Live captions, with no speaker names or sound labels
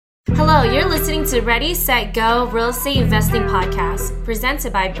Hello, you're listening to Ready, Set, Go Real Estate Investing Podcast,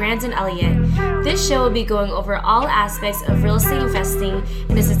 presented by Brandon Elliott. This show will be going over all aspects of real estate investing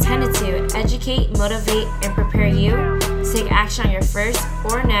and is intended to educate, motivate, and prepare you to take action on your first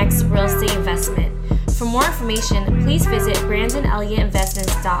or next real estate investment. For more information, please visit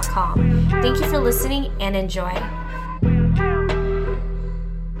BrandonElliottInvestments.com. Thank you for listening and enjoy.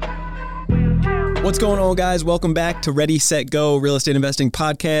 What's going on, guys? Welcome back to Ready, Set, Go Real Estate Investing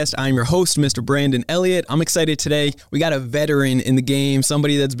Podcast. I'm your host, Mr. Brandon Elliott. I'm excited today. We got a veteran in the game,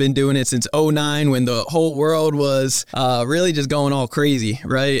 somebody that's been doing it since 2009 when the whole world was really just going all crazy,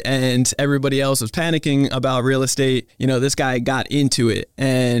 right? And everybody else was panicking about real estate. You know, this guy got into it,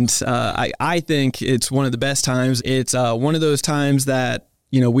 and I think it's one of the best times. It's one of those times that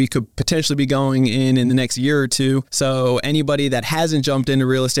we could potentially be going in the next year or two. So anybody that hasn't jumped into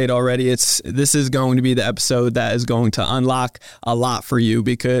real estate already, this is going to be the episode that is going to unlock a lot for you,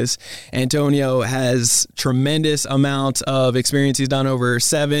 because Antonio has tremendous amount of experience. He's done over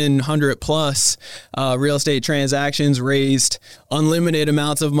 700 plus real estate transactions, raised unlimited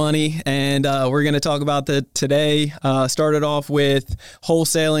amounts of money. And we're going to talk about that today. Started off with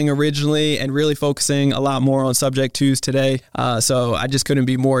wholesaling originally and really focusing a lot more on subject twos today. So I just couldn't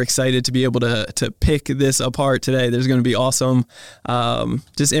be more excited to be able to pick this apart today. There's going to be awesome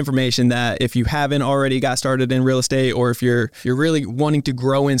just information that if you haven't already got started in real estate, or if you're really wanting to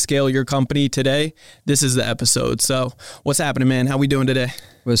grow and scale your company today, this is the episode. So what's happening, man? How we doing today?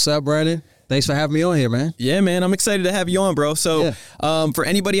 What's up, Brandon? Thanks for having me on here, man. Yeah, man. I'm excited to have you on, bro. So for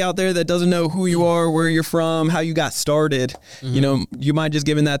anybody out there that doesn't know who you are, where you're from, how you got started, you mind just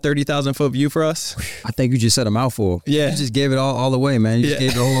giving that 30,000 foot view for us? I think you just said a mouthful. Yeah. You just gave it all the way, man. You just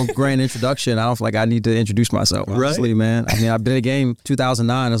gave the whole grand introduction. I don't feel like I need to introduce myself, honestly, man. I mean, I've been in the game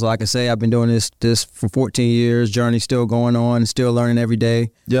 2009. That's all I can say. I've been doing this for 14 years. Journey still going on, still learning every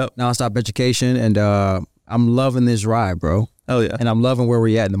day. Yep. Nonstop education. And I'm loving this ride, bro. Oh, yeah. And I'm loving where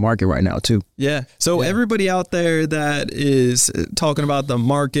we're at in the market right now, too. Yeah. So everybody out there that is talking about the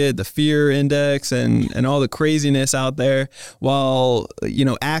market, the fear index, and all the craziness out there, while,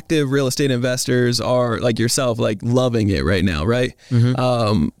 active real estate investors are like yourself, like loving it right now, right?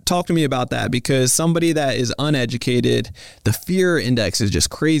 Mm-hmm. Talk to me about that, because somebody that is uneducated, the fear index is just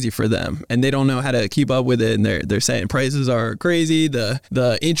crazy for them, and they don't know how to keep up with it. And they're saying prices are crazy.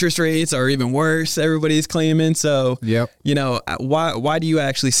 The interest rates are even worse. Everybody's claiming. So, why do you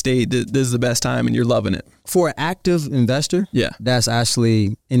actually state that this is the best time and you're loving it? For an active investor, that's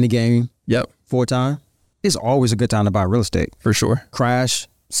actually in the game full time, it's always a good time to buy real estate. For sure. Crash,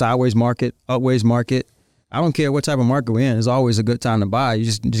 sideways market, upways market. I don't care what type of market we're in. It's always a good time to buy. You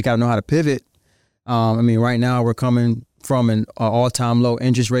just got to know how to pivot. Right now we're coming from an all-time low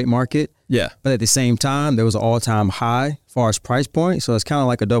interest rate market. Yeah. But at the same time, there was an all-time high as far as price point. So it's kind of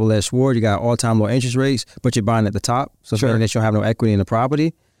like a double-edged sword. You got all-time low interest rates, but you're buying at the top. So it's meaning that you don't have no equity in the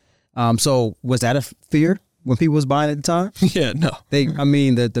property. So was that a fear when people was buying at the time? Yeah, no.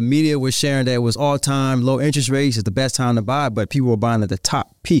 The media was sharing that it was all-time low interest rates is the best time to buy, but people were buying at the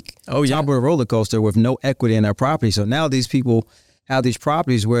top peak. Oh, yeah. Top of a roller coaster with no equity in their property. So now these people have these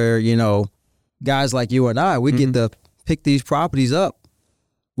properties where, guys like you and I, we get to pick these properties up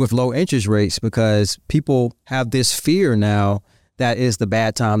with low interest rates, because people have this fear now that is the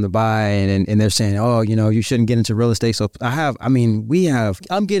bad time to buy, and they're saying, you shouldn't get into real estate. So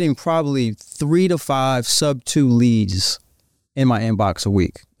I'm getting probably 3 to 5 sub 2 leads in my inbox a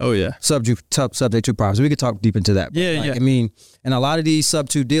week. Oh yeah. Subject to properties. We could talk deep into that. Yeah. And a lot of these sub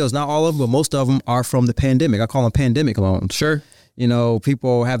 2 deals, not all of them, but most of them are from the pandemic. I call them pandemic loans. Sure.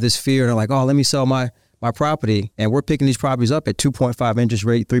 People have this fear, and they're like, oh, let me sell my property, and we're picking these properties up at 2.5 interest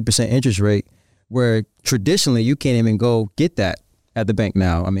rate, 3% interest rate, where traditionally you can't even go get that at the bank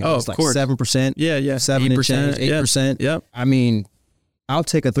now. It's like 7%. Yeah. 7 and change, 8%. Yep. I'll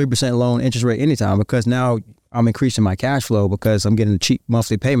take a 3% loan interest rate anytime, because now I'm increasing my cash flow because I'm getting a cheap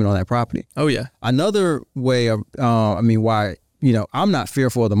monthly payment on that property. Oh yeah. Another way of, why, I'm not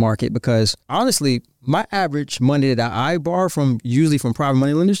fearful of the market, because honestly, my average money that I borrow usually from private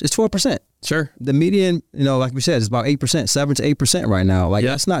money lenders is 12%. Sure. The median, like we said, is about 8%, 7 to 8% right now.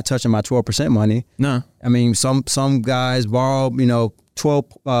 That's not touching my 12% money. No. Some guys borrow, 12%,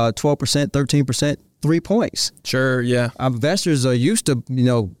 13%, 3 points. Sure. Yeah. Investors are used to,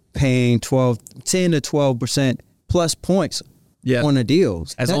 paying 10 to 12% plus points on the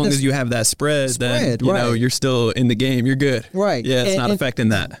deals. As long as you have that spread, then you're still in the game. You're good. Right. Yeah, it's not affecting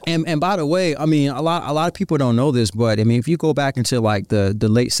that. And by the way, a lot of people don't know this, but if you go back into like the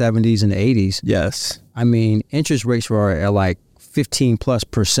late 70s and the 80s, yes, interest rates were at like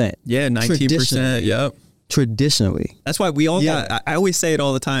 15+%. Yeah, 19%. Yep. traditionally. That's why we all got, I always say it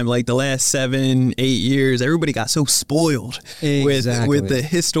all the time, like the last 7-8 years, everybody got so spoiled with the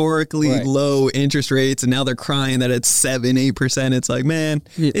historically low interest rates. And now they're crying that it's 7-8%. It's like, man,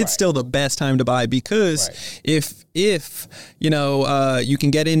 it's still the best time to buy, because if you know, you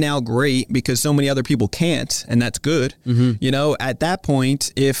can get in now, great, because so many other people can't, and that's good. You know, at that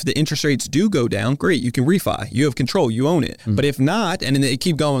point, if the interest rates do go down, great, you can refi, you have control, you own it. But if not, and they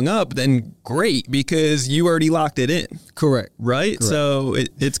keep going up, then great, because you already locked it in. Correct. Right? Correct. So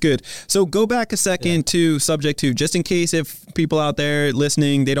it's good. So go back a second to subject to, just in case if people out there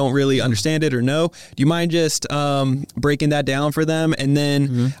listening, they don't really understand it or know, do you mind just breaking that down for them? And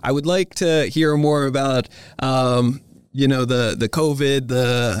then I would like to hear more about you know, the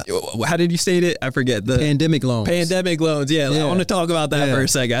COVID, how did you state it? I forget. The pandemic loans. Pandemic loans. Yeah. I want to talk about that for a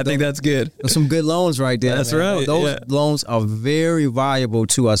second. I think that's good. There's some good loans right there. That's right. Those loans are very valuable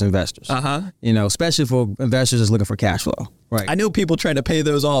to us investors. You know, especially for investors that's looking for cash flow. Right. I know people try to pay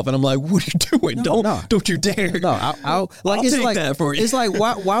those off, and I'm like, what are you doing? Don't you dare. No, I'll take that for you. It's like,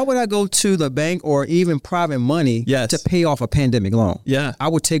 why would I go to the bank or even private money to pay off a pandemic loan? Yeah. I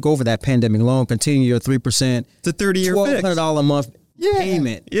would take over that pandemic loan, continue your 3%. It's a 30-year fix. $1,200 a month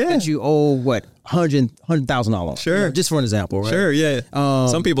payment that you owe, what, $100,000. Sure. You know, just for an example, right? Sure, yeah.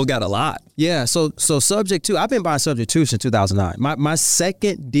 Some people got a lot. Yeah, so subject to, I've been buying subject to since 2009. My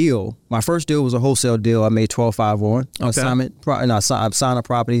second deal, my first deal was a wholesale deal. I made 12.5 on. I signed a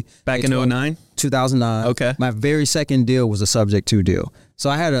property. Back in 2009? 2009. Okay. My very second deal was a subject to deal. So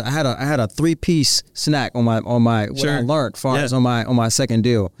I had a 3-piece snack on my what I learned as on my second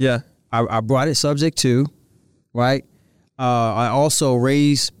deal. Yeah. I brought it subject to, right? I also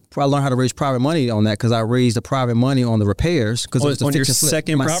I learned how to raise private money on that, because I raised the private money on the repairs, because it was on your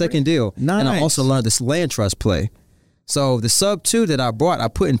second my property? second deal. Nice. And I also learned this land trust play. So the sub 2 that I brought, I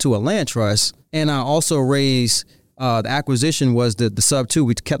put into a land trust, and I also raised the acquisition was the sub 2.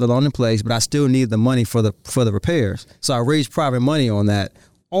 We kept the loan in place, but I still needed the money for the repairs. So I raised private money on that.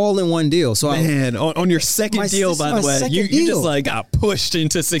 All in one deal. So on your second deal, by the way, you just like got pushed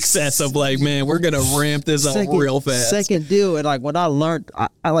into success of like, man, we're gonna ramp this up real fast. Second deal, and like what I learned, I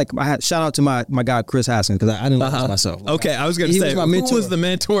had shout out to my guy Chris Haskins, because I didn't learn this myself. Okay, I was gonna say, who was the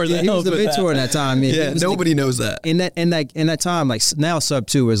mentor? He was the mentor in that time. Yeah, nobody knows that. In that time, like now sub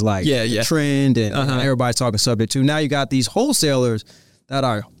 2 is like trend, and everybody's talking subject to. Now you got these wholesalers that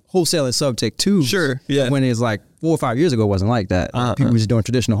are wholesaling subject to. Sure. Yeah. When it's like 4 or 5 years ago, it wasn't like that. People were just doing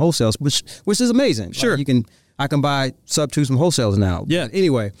traditional wholesales, which is amazing. Sure. Like I can buy sub 2 from wholesales now. Yeah. But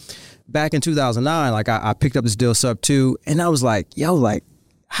anyway, back in 2009, like I picked up this deal sub 2, and I was like,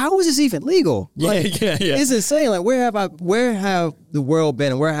 how is this even legal? Like, it's insane. Like, where have the world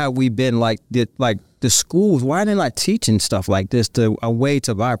been, and where have we been? Like the schools, why are they not teaching stuff like this, a way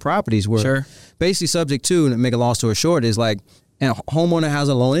to buy properties where basically subject to, and to make a long story short, is like, and a homeowner has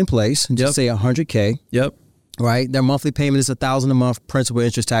a loan in place, just say $100K. Yep. Right? Their monthly payment is $1,000 a month, principal,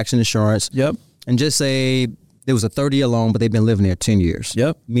 interest, tax, and insurance. Yep. And just say there was a 30-year loan, but they've been living there 10 years.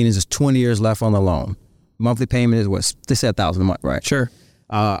 Yep. Meaning there's 20 years left on the loan. Monthly payment is what? They said $1,000 a month, right? Sure.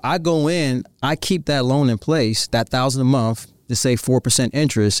 I go in, I keep that loan in place, that $1,000 a month, to say 4%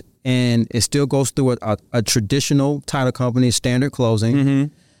 interest, and it still goes through a traditional title company, standard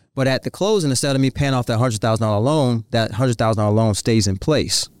closing. But at the closing, instead of me paying off that $100,000 loan, that $100,000 loan stays in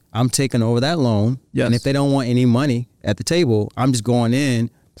place. I'm taking over that loan. Yes. And if they don't want any money at the table, I'm just going in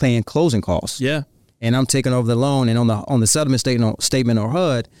paying closing costs. Yeah. And I'm taking over the loan. And on the settlement statement or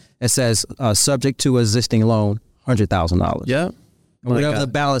HUD, it says subject to existing loan, $100,000. Yeah. Whatever the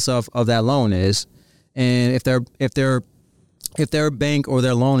balance of that loan is. And if their bank or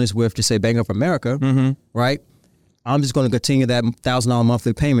their loan is with, just say, Bank of America, right? I'm just going to continue that $1,000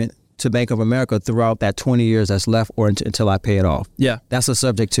 monthly payment to Bank of America throughout that 20 years that's left, or until I pay it off. Yeah. That's a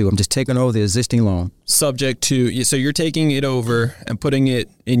subject to. I'm just taking over the existing loan. Subject to, so you're taking it over and putting it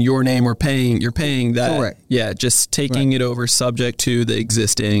in your name, or you're paying that. Correct. Yeah, just taking it over subject to the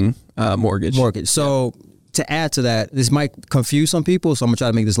existing mortgage. So to add to that, this might confuse some people, so I'm going to try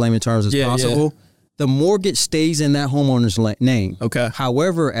to make this layman terms as possible. Yeah. The mortgage stays in that homeowner's name. Okay.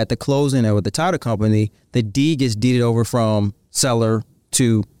 However, at the closing or with the title company, the deed gets deeded over from seller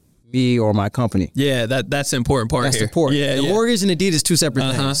to me or my company. Yeah, that's the important part. That's important. Yeah, the mortgage and the deed is two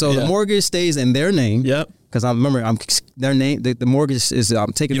separate things. So the mortgage stays in their name. Yep. Because I'm their name. The mortgage is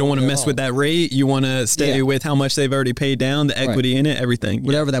taking. You don't want to mess with that rate. You want to stay with how much they've already paid down, the equity in it, everything.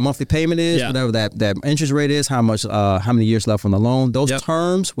 Whatever that monthly payment is, whatever that interest rate is, how many years left on the loan. Those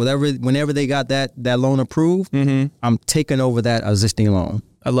terms, whenever they got that loan approved, I'm taking over that existing loan.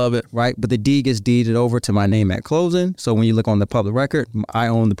 I love it. Right. But the deed gets deeded over to my name at closing. So when you look on the public record, I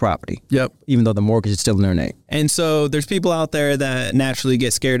own the property. Yep. Even though the mortgage is still in their name. And so there's people out there that naturally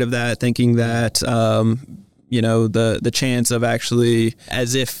get scared of that, thinking that, the chance of actually,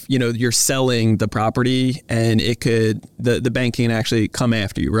 as if, you're selling the property and it could, the bank can actually come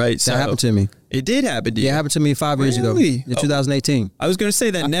after you, right? That happened to me. It did happen to you. Yeah, it happened to me 5 years ago in 2018. I was going to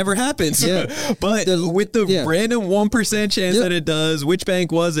say that never happens. Yeah. But with the random 1% chance that it does, which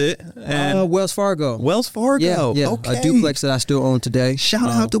bank was it? And Wells Fargo. Wells Fargo. Yeah. Okay. A duplex that I still own today. Shout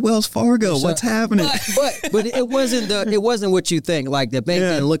out to Wells Fargo. What's happening? But it wasn't what you think. Like the bank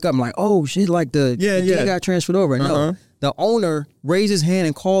didn't look up and like, oh shit, like the deed got transferred over. No. The owner raised his hand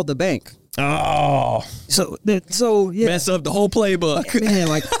and called the bank. Oh, so yeah, mess up the whhole playbook. Man,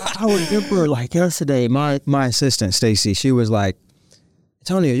 like I remember like yesterday, my assistant Stacy, she was like,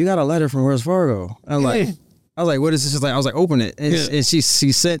 "Antonio, you got a letter from Wells Fargo." I was like, "What is this?" She's like, I was like, "Open it," and she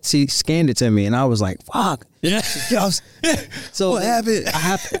scanned it to me, and I was like, "Fuck." Yeah. So what happened?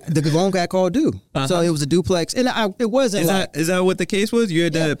 The loan got called due. So it was a duplex, and it wasn't. Is that what the case was? You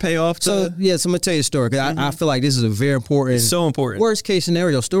had to pay off. So I'm gonna tell you a story because I feel like this is a very important, so important, worst case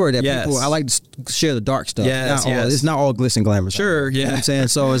scenario story that people. I like to share the dark stuff. Yes, It's not all glitz and glamour. Sure, yeah. You know what I'm saying?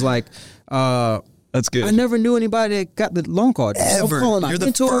 So it's like, that's good. I never knew anybody that got the loan card. Ever. You're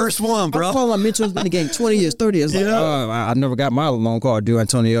the first one, bro. I'm calling my mentor who's been in the game 20 years, 30 years. Like, I never got my loan card due,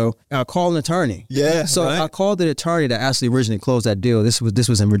 Antonio. I called an attorney. Yeah. So I called the attorney that actually originally closed that deal. This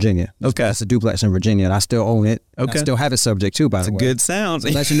was in Virginia. Okay. It's a duplex in Virginia, and I still own it. Okay. I still have it subject too, by the way. Good sound.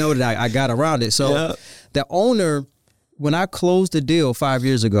 Let you know that I got around it. So the owner, when I closed the deal 5.5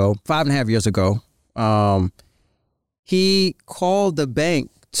 years ago, he called the bank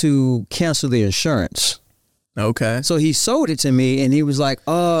to cancel the insurance. Okay. So he sold it to me, and he was like,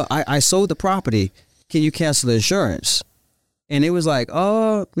 I sold the property. Can you cancel the insurance? And it was like,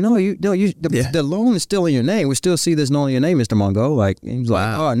 the loan is still in your name. We still see this loan in your name, Mr. Mungo. Like, he was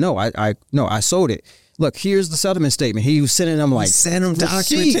like, I sold it. Look, here's the settlement statement. He was sending them like send them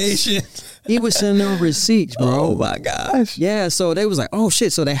documentation. He was sending them receipts, bro. Oh my gosh. Yeah. So they was like, oh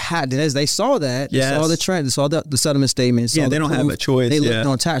shit. So they had, as they saw that, they saw the trend, they saw the settlement statement. Yeah, they don't have a choice. They looked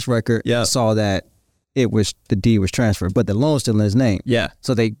on tax record, saw that the deed was transferred, but the loan's still in his name. Yeah.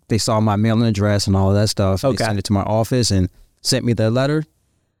 So they saw my mailing address and all of that stuff. Okay. They sent it to my office and sent me the letter.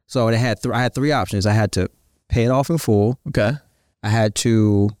 So I had three options. I had to pay it off in full. Okay. I had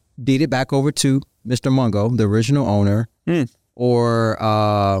to deed it back over to Mr. Mungo, the original owner, or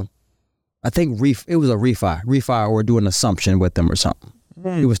I think it was a refi, or do an assumption with them or something.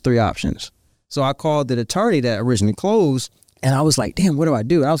 It was three options. So I called the attorney that originally closed, and I was like, damn, what do I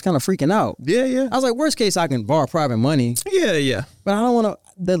do? And I was kind of freaking out. Yeah. I was like, worst case, I can borrow private money. Yeah. But I don't want to.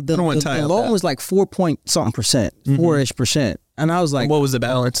 The loan was like 4-point-something%, 4-ish%. And I was like, and what was the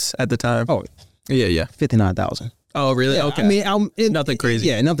balance at the time? Oh, yeah, $59,000. Oh, really? Yeah, okay. I mean, nothing crazy.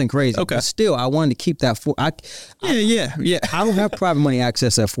 Yeah, nothing crazy. Okay. But still, I wanted to keep that. I don't have private money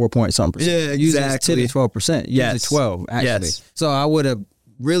access at 4-point-something%. Yeah, exactly. Usually 10 to 12%. Usually 12, actually. Yes. So I would have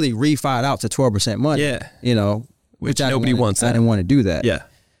really refied out to 12% money. Yeah. You know, which nobody wants. I didn't want to do that. Yeah.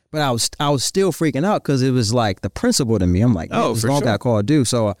 But I was still freaking out because it was like the principal to me. I'm like, this loan got called due.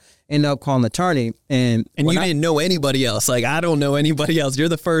 So I ended up calling the attorney, and you didn't know anybody else. Like, I don't know anybody else. You're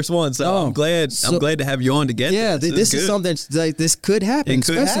the first one, so I'm glad to have you on to get. Yeah, this is something like this could happen.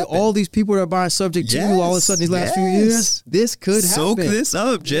 Especially all these people that are buying subject to all of a sudden these last few years. This could happen. Soak this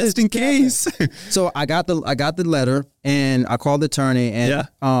up just in case. So I got the letter, and I called the attorney, and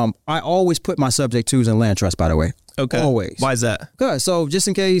I always put my subject twos in land trust, by the way. Okay. Always. Why is that? Good. So just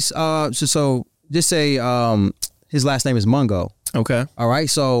in case, so just say his last name is Mungo. Okay. All right.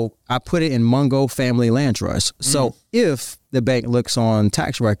 So I put it in Mungo Family Land Trust. So if the bank looks on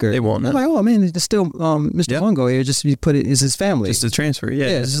tax record, they won't know. Like, oh man, it's still Mr. Mungo here. Just you put it is his family. Just a transfer. Yeah.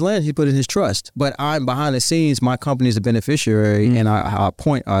 It's his land. He put it in his trust. But I'm behind the scenes. My company is a beneficiary, and I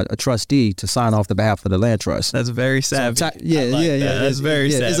appoint a trustee to sign off the behalf of the land trust. That's very savvy. So That's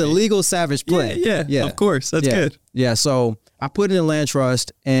very savvy. It's a legal savage play. Yeah. Of course. That's good. Yeah. So I put it in land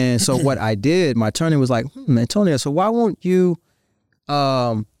trust, and so what I did, my attorney was like, Antonio, so why won't you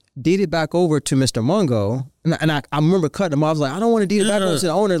deed it back over to Mr. Mungo? And I remember cutting him off. I was like, I don't want to deed it back over to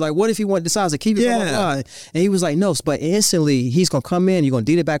the owner. Like, what if he decides to keep it? Blah, blah, blah. And he was like, no, but instantly he's gonna come in. You're gonna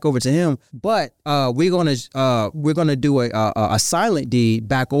deed it back over to him. But we're gonna do a silent deed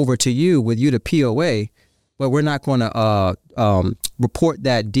back over to you with you to POA. But we're not gonna report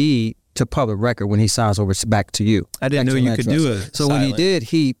that deed to public record when he signs over back to you. I didn't know you could do it. So when he did,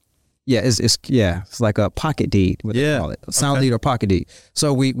 it's like a pocket deed, what they call it, a sound deed or pocket deed.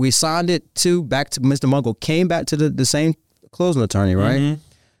 So we signed it back to Mr. Mungo, came back to the same closing attorney, right?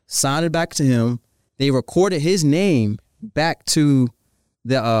 signed it back to him. They recorded his name back to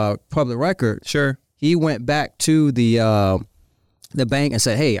the public record. Sure. He went back to the bank and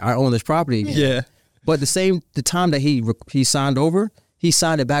said, "Hey, I own this property." Yeah. But the time that he signed over, he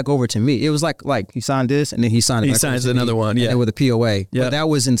signed it back over to me. It was like he signed this and then he signed it. He back signs over to another me, one. Yeah. and with a POA. Yeah. But that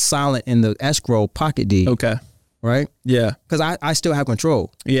was in silent in the escrow pocket deed. Okay. Right. Yeah. Because I still have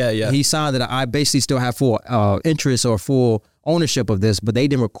control. Yeah. Yeah. He signed that I basically still have full interest or full ownership of this, but they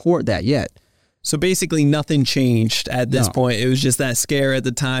didn't record that yet. So basically nothing changed at this point. It was just that scare at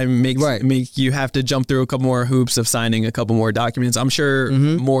the time make you have to jump through a couple more hoops of signing a couple more documents. I'm sure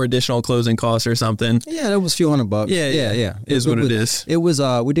more additional closing costs or something. Yeah, that was a few $100. Yeah. Is what it is. It was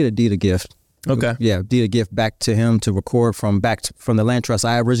we did a deed of gift. Okay. Yeah, deed of gift back to him to record from the land trust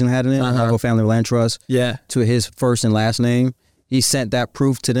I originally had in it, my whole family land trust. Yeah. To his first and last name. He sent that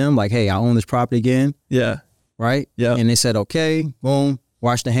proof to them like, "Hey, I own this property again." Yeah. Right? Yeah. And they said, "Okay, boom.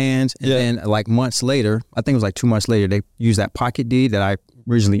 Wash the hands." And then like months later, I think it was like 2 months later, they used that pocket deed that I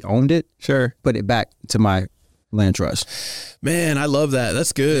originally owned it. Sure. Put it back to my land trust. Man, I love that.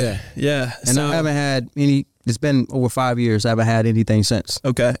 That's good. Yeah. And I haven't had any, it's been over 5 years. I haven't had anything since.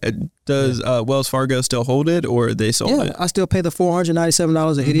 Okay. Does Wells Fargo still hold it or they sold it? I still pay the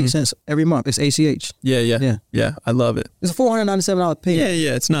 $497.88 every month. It's ACH. Yeah. I love it. It's a $497 payment.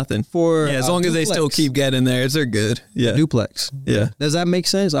 Yeah. It's nothing. As long as they still keep getting there, they're good. Yeah. Duplex. Yeah. Does that make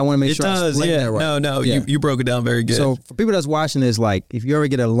sense? I want to make sure. It does. Yeah. That right. No. Yeah. You broke it down very good. So for people that's watching this, like if you ever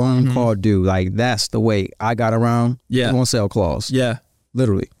get a loan call due, like that's the way I got around. Yeah. You won't sell clause. Yeah.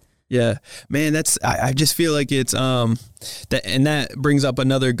 Literally. Yeah, man, I just feel like it's that brings up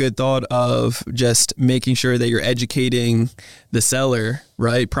another good thought of just making sure that you're educating the seller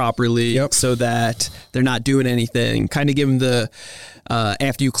right properly, so that they're not doing anything. Kind of give them the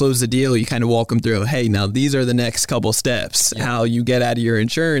after you close the deal, you kind of walk them through. Hey, now these are the next couple steps. Yeah. How you get out of your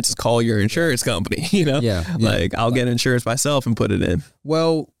insurance is call your insurance company. Like I'll get insurance myself and put it in.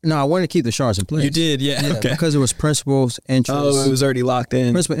 Well, no, I wanted to keep the insurance in place. You did, yeah. Okay. Because it was principals, interest. Oh, it was already locked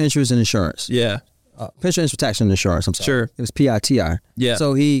in. Principal, interest, and insurance. Yeah. Principal, interest, tax, and insurance. I'm sorry. Sure. It was PITI. Yeah.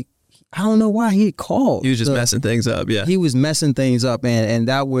 So I don't know why he called. He was just messing things up. Yeah. He was messing things up, and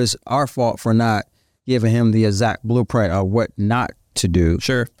that was our fault for not giving him the exact blueprint of what not to do.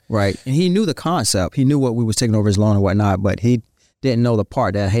 Sure. Right. And he knew the concept. He knew what we was taking over his loan and whatnot, but he didn't know the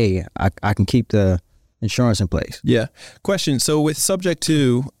part that, hey, I can keep the insurance in place. Yeah. Question. So with subject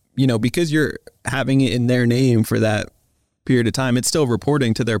to, because you're having it in their name for that period of time, it's still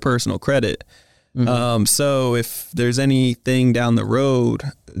reporting to their personal credit. Mm-hmm. So if there's anything down the road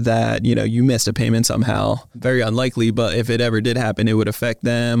that, you missed a payment somehow, very unlikely, but if it ever did happen, it would affect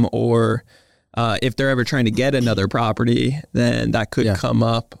them, or if they're ever trying to get another property, then that could come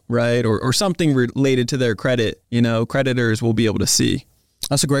up, right? Or something related to their credit, creditors will be able to see.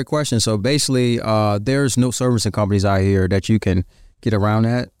 That's a great question. So basically, there's no servicing companies out here that you can get around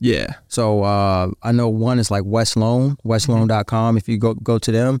that. Yeah. So I know one is like West Loan, westloan.com. If you go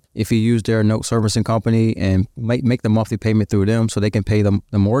to them, if you use their note servicing company and make the monthly payment through them so they can pay the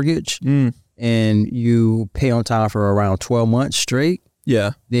mortgage, and you pay on time for around 12 months straight,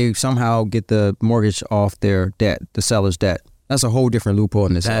 they somehow get the mortgage off their debt, the seller's debt. That's a whole different loophole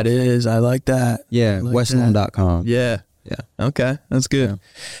in this. That is, I like that. Yeah, like westloan.com. Yeah. Okay, that's good. Yeah.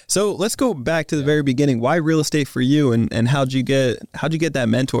 So let's go back to the very beginning. Why real estate for you, and how'd you get that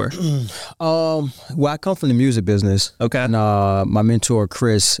mentor? Well, I come from the music business. Okay. And my mentor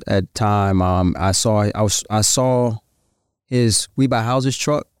Chris at the time, I saw his We Buy Houses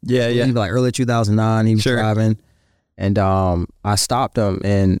truck. Yeah. He was like early 2009. He was driving, and I stopped him.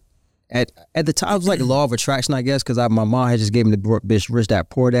 And at the time, it was like the law of attraction, I guess, because my mom had just gave me the bitch Rich Dad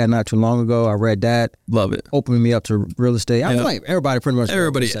Poor Dad not too long ago. I read that. Love it. Opening me up to real estate. I feel like everybody pretty much.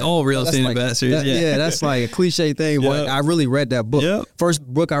 All real estate investors. That's like a cliche thing, but I really read that book. Yep. First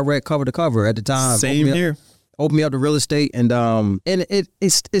book I read cover to cover at the time. Same here. Opened me up to real estate, and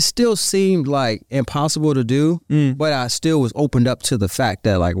it still seemed like impossible to do, but I still was opened up to the fact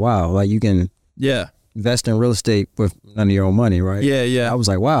that like, wow, like you can invest in real estate with none of your own money, right? Yeah. I was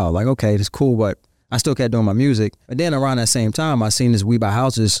like, wow, like, okay, that's cool, but I still kept doing my music. But then around that same time, I seen this We Buy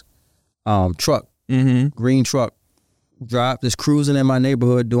Houses truck, green truck, just cruising in my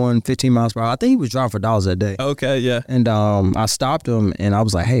neighborhood doing 15 miles per hour. I think he was driving for $1 a day. Okay, yeah. And I stopped him, and I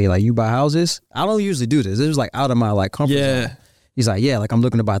was like, hey, like, you buy houses? I don't usually do this. It was like out of my like comfort zone. He's like, yeah, like I'm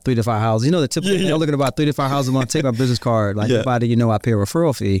looking to buy 3 to 5 houses. The typical thing, I'm looking to buy 3 to 5 houses. I'm going to take my business card. Like, everybody, I pay a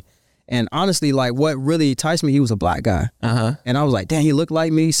referral fee. And honestly, like what really enticed me, he was a black guy. And I was like, damn, he looked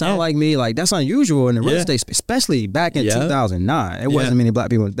like me, sounded like me. Like that's unusual in the real estate, especially back in 2009. It wasn't many black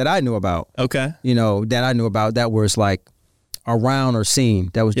people that I knew about. Okay. That I knew about that was like around or seen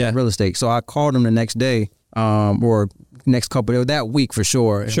that was doing real estate. So I called him the next day, or next couple, that week for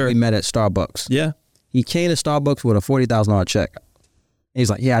sure. And we met at Starbucks. Yeah. He came to Starbucks with a $40,000 check. He's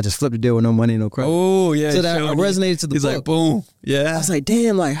like, yeah, I just flipped the deal with no money, no credit. Oh, yeah. So that resonated to the book. He's like, boom. Yeah. I was like,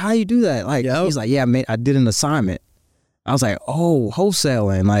 damn, like, how you do that? Like, he's like, yeah, I did an assignment. I was like, oh,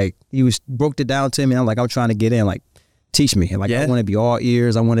 wholesaling. Like, broke it down to me. I'm like, I'm trying to get in. Like, teach me. Like, I want to be all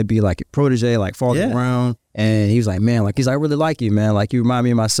ears. I want to be like a protege, like following around. And he was like, man, like, I really like you, man. Like, you remind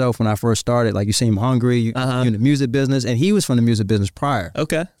me of myself when I first started. Like, you seem hungry. You're in the music business. And he was from the music business prior.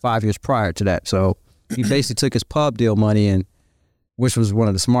 Okay. 5 years prior to that. So he basically took his pub deal money, and which was one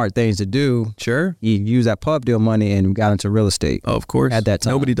of the smart things to do. Sure. He used that pub deal money and got into real estate. Oh, of course. At that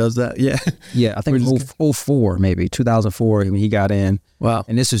time. Nobody does that. Yeah. Yeah, I think 04, maybe 2004 when he got in. Wow.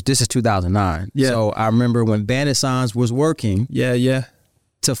 And this is 2009. Yeah. So I remember when Bandit Signs was working. Yeah.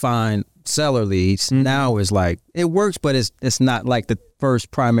 To find seller leads. Now it's like it works, but it's not like the first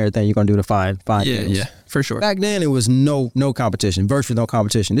primary thing you're gonna do to find deals. Yeah, for sure. Back then it was no competition, virtually no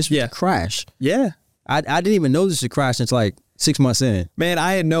competition. This was a crash. Yeah. I didn't even know this would crash until like 6 months in. Man,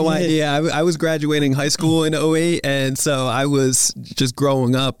 I had no idea. I was graduating high school in 08, and so I was just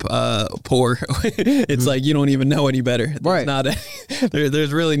growing up poor. It's like you don't even know any better.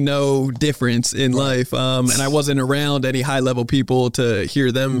 There's really no difference in life. And I wasn't around any high-level people to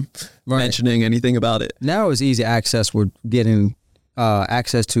hear them mentioning anything about it. Now it's easy access. We're getting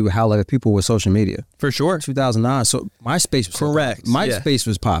access to high-level people with social media. For sure. 2009. So MySpace was correct. MySpace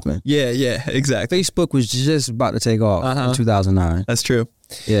was popping. Yeah, exactly. Facebook was just about to take off in 2009. That's true.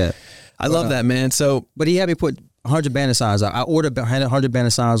 Yeah. I love that, man. So, but he had me put 100 Bandit Signs out. I ordered 100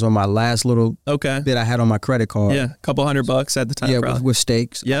 Bandit Signs on my last little bit I had on my credit card. Yeah, a couple $100 at the time. Yeah, with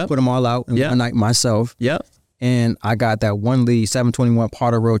stakes. Yeah. Put them all out in one night myself. Yeah. And I got that one lead, 721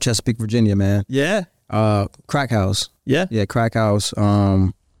 Potter Road, Chesapeake, Virginia, man. Yeah. Crack House. Yeah, Crack House.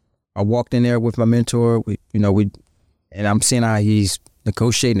 I walked in there with my mentor. And I'm seeing how he's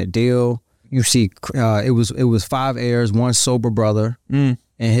negotiating a deal. You see, it was 5 heirs, one sober brother, and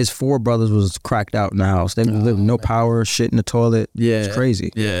his 4 brothers was cracked out in the house. They lived no power, shit in the toilet. Yeah, it's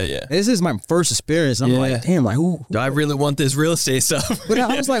crazy. Yeah. This is my first experience. I'm like, damn, like who? Do I really want this real estate stuff? But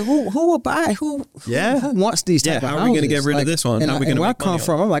I was like, who will buy? Who wants these type of houses? How are we gonna get rid of this one? How are we gonna where I come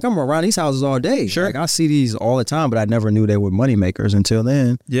from, I'm like, I'm around these houses all day. Sure. Like I see these all the time, but I never knew they were money makers until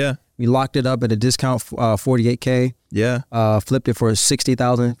then. Yeah. We locked it up at a discount, $48K. Yeah. Flipped it for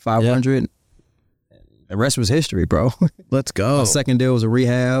 $60,500. The rest was history, bro. Let's go. My second deal was a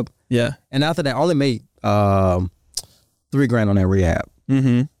rehab. Yeah. And after that, I only made $3,000 on that rehab.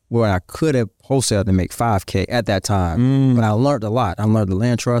 Mm-hmm. Where I could have wholesaled to make $5K at that time. But I learned a lot. I learned the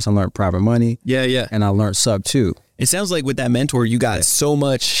land trust. I learned private money. Yeah. And I learned sub too. It sounds like with that mentor, you got so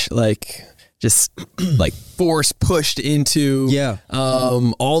much just like force pushed into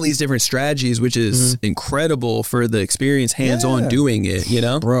all these different strategies, which is incredible for the experience hands-on doing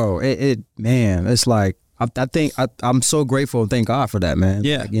it, Bro, it's like, I think I'm so grateful and thank God for that, man.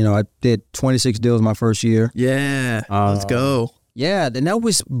 Yeah. Like, I did 26 deals my first year. Yeah. Let's go. Yeah. And that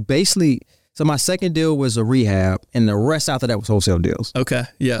was basically, so my second deal was a rehab and the rest after that was wholesale deals. Okay.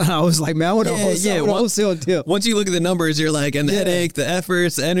 Yeah. I was like, man, I want a wholesale deal. Once you look at the numbers, you're like, and the headache, the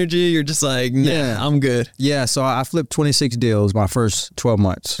efforts, the energy, you're just like, nah, I'm good. Yeah. So I flipped 26 deals my first 12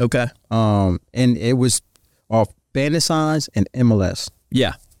 months. Okay. And it was off Bandit Signs and MLS.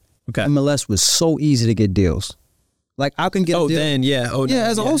 Yeah. Okay. MLS was so easy to get deals. Like I can get a deal.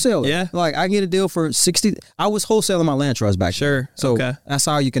 As a wholesaler. Yeah. Like I can get a deal for 60. I was wholesaling my land trust back then. So that's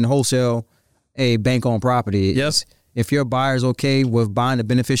how you can wholesale a bank-owned property. Yes. If your buyer's okay with buying the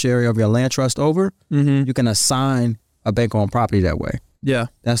beneficiary of your land trust over, you can assign a bank-owned property that way. Yeah.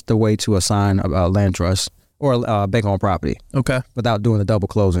 That's the way to assign a land trust or a bank-owned property. Okay. Without doing the double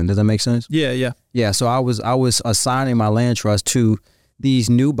closing. Does that make sense? Yeah. Yeah. So I was assigning my land trust to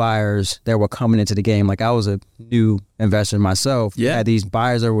these new buyers that were coming into the game. Like I was a new investor myself. Yeah. I had these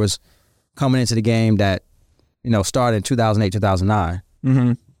buyers that was coming into the game that, started in 2008, 2009.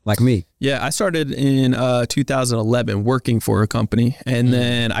 Mm-hmm. Like me. Yeah, I started in 2011 working for a company, and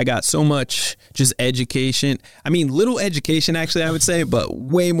then I got so much just education. I mean, little education, actually, I would say, but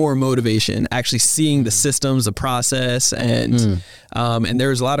way more motivation, actually seeing the systems, the process, and there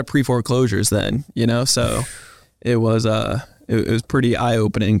was a lot of pre-foreclosures then, so it was pretty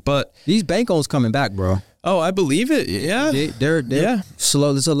eye-opening. But these bank loans coming back, bro. Oh, I believe it. Yeah, they're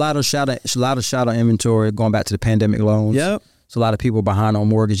slow. There's a lot of shadow inventory going back to the pandemic loans. Yep. So a lot of people behind on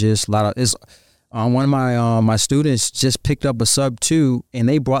mortgages. One of my students just picked up a sub 2, and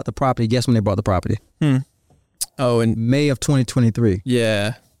they bought the property. Guess when they bought the property? Oh, in May of 2023.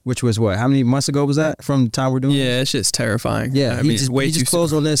 Yeah. which was what? How many months ago was that from the time we're doing? Yeah, it's just terrifying. Yeah, I mean, he just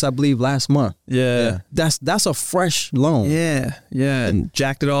closed on this, I believe, last month. Yeah. That's a fresh loan. Yeah, and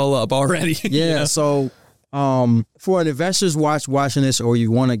jacked it all up already. Yeah, so for an investors watching this, or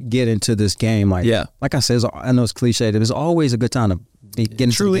you want to get into this game, like I said, I know it's cliche, there's always a good time to get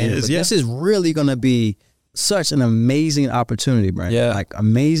into truly the game. Is, but this is really going to be such an amazing opportunity, Brandon. Yeah. Like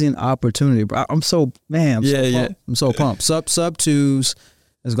amazing opportunity, bro. I'm so pumped. I'm so pumped. Sub 2s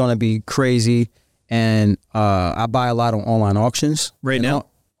is going to be crazy. And I buy a lot on online auctions. Right now?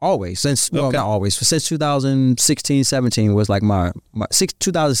 Always. Not always. Since 2016, 17 was like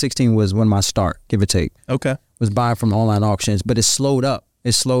 2016 was when my start, give or take. Okay. Was buying from online auctions, but it slowed up.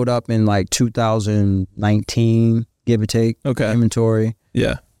 It slowed up in like 2019, give or take. Okay. Inventory.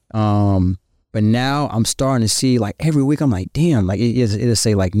 Yeah. But now I'm starting to see, like, every week I'm like, damn, like it'll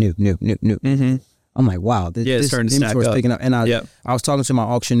say like new. Mm-hmm. I'm like, wow, this starting to stack up. Picking up. And I was talking to my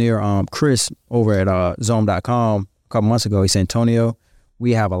auctioneer, Chris, over at Zone.com a couple months ago. He said, Antonio,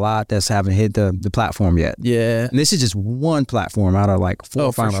 we have a lot that's haven't hit the platform yet. Yeah. And this is just one platform out of like 4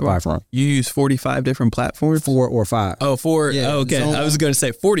 or 5 platforms. You use 45 different platforms? 4 or 5. Oh, 4. Yeah, okay. Zone. I was going to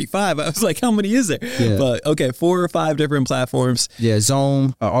say 45. I was like, how many is there? Yeah. But okay, 4 or 5 different platforms. Yeah,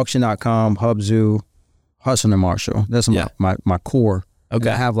 Zone, Auction.com, Hubzu, Hudson and Marshall. That's my core. Okay.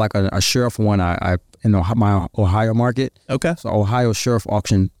 And I have like a sheriff one I in my Ohio market. Okay. So Ohio Sheriff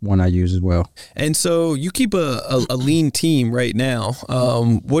Auction one I use as well. And so you keep a lean team right now.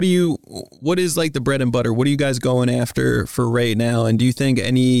 What is like the bread and butter? What are you guys going after for right now? And do you think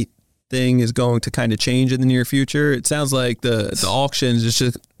anything is going to kind of change in the near future? It sounds like the auctions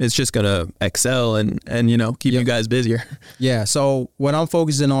it's just going to excel and keep you guys busier. Yeah. So what I'm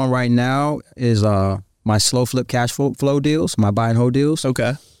focusing on right now is my slow flip cash flow deals, my buy and hold deals.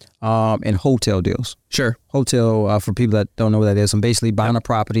 Okay. And hotel deals. Sure. Hotel, for people that don't know what that is, I'm basically buying a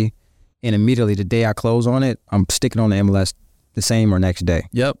property, and immediately the day I close on it, I'm sticking on the MLS the same or next day.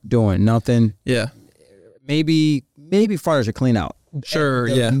 Yep. Doing nothing. Yeah. Maybe furniture clean out. Sure.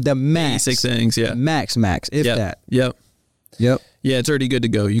 The max. Basic things. Yeah. Max, if that. Yep. Yeah, it's already good to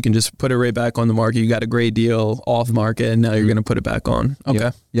go. You can just put it right back on the market. You got a great deal off market, and now you're going to put it back on. Okay.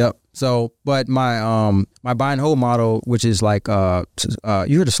 Yep. So, but my buy and hold model, which is like you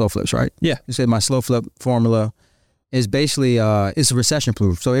heard of slow flips, right? Yeah. You said my slow flip formula is basically it's recession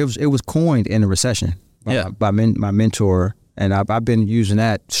proof. So it was coined in a recession by my mentor, and I've been using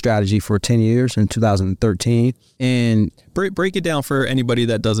that strategy for 10 years in 2013. And break it down for anybody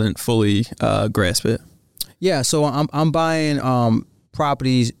that doesn't fully grasp it. Yeah, so I'm buying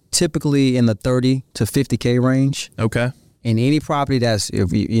properties typically in the 30 to 50K range. Okay. And any property that's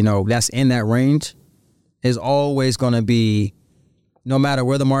that's in that range is always going to be, no matter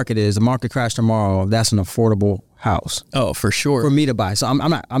where the market is, the market crash tomorrow, that's an affordable house. Oh, for sure. For me to buy. So I'm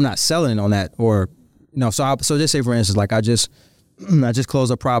not selling on that, or so just say, for instance, like I just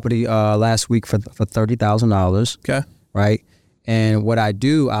closed a property last week for $30,000. Okay. Right? And what I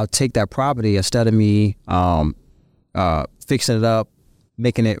do, I'll take that property, instead of me fixing it up,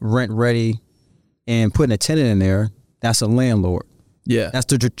 making it rent ready, and putting a tenant in there. That's a landlord. Yeah. That's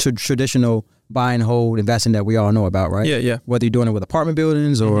the traditional buy and hold investing that we all know about, right? Yeah. Whether you're doing it with apartment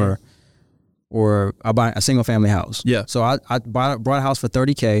buildings or I buy a single family house. Yeah. So I brought a house for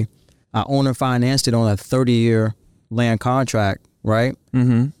 $30K. I owner financed it on a 30-year land contract, right?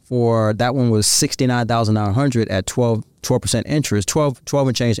 Mm-hmm. For that one was $69,900 at 12% interest, 12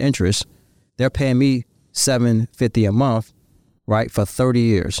 and change interest. They're paying me $750 a month, right, for 30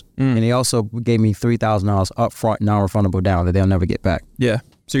 years. And they also gave me $3,000 up front, non-refundable down that they'll never get back. Yeah.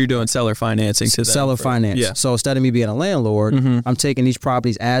 So you're doing seller financing to them. Seller finance. Yeah. So instead of me being a landlord, I'm taking these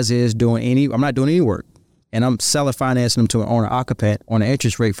properties as is, I'm not doing any work. And I'm seller financing them to an owner occupant on an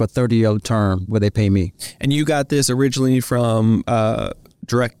interest rate for a 30-year term where they pay me. And you got this originally from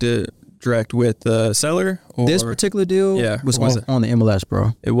direct with the seller? Or? This particular deal was on the MLS,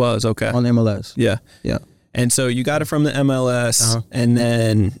 bro. It was, okay. On the MLS. Yeah. Yeah. And so you got it from the MLS, and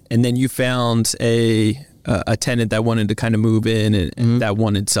then you found a tenant that wanted to kind of move in and that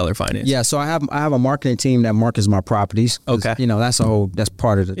wanted seller finance. Yeah, so I have a marketing team that markets my properties. Okay. That's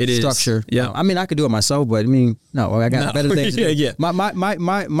part of the structure. Yeah. I mean, I could do it myself, but I got better things to do. Yeah.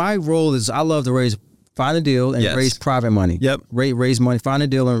 My role is, I love to find a deal and raise private money. Yep. Raise money, find a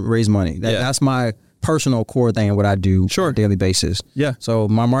deal and raise money. That's my personal core thing, what I do on a daily basis. Yeah. So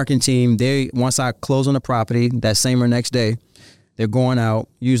my marketing team, once I close on the property, that same or next day, they're going out,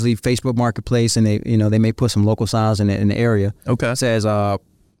 usually Facebook Marketplace, and they may put some local signs in the area. Okay. It says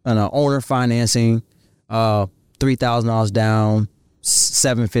owner financing, $3,000 down,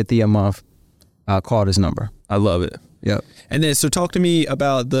 $750 a month. Call this number. I love it. Yep. And then, so talk to me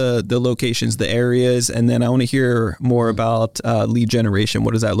about the locations, the areas, and then I want to hear more about lead generation.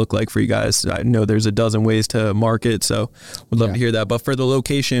 What does that look like for you guys? I know there's a dozen ways to market, so would love to hear that. But for the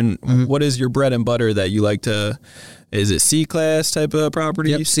location, what is your bread and butter that you like to? Is it C class type of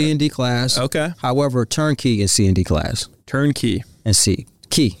property? Yep, C and D class. Okay. However, turnkey is C and D class. Turnkey. And C.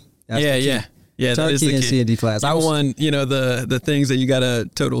 Key. That's the key. Yeah, that is the Turnkey and key. C and D class. I want, the things that you got to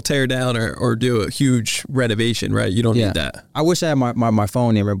total tear down or do a huge renovation, right? You don't need that. I wish I had my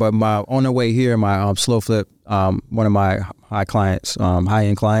phone number, but on the way here, my slow flip, one of my high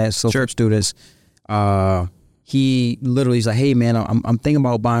end clients, slow flip students, he literally's like, hey man, I'm thinking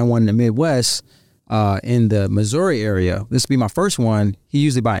about buying one in the Midwest, in the Missouri area. This will be my first one. He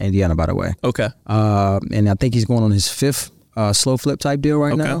usually buy Indiana, by the way. Okay. And I think he's going on his 5th slow flip type deal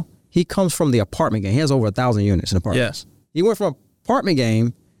right now. He comes from the apartment game. He has over 1,000 units in apartments. Yeah. He went from apartment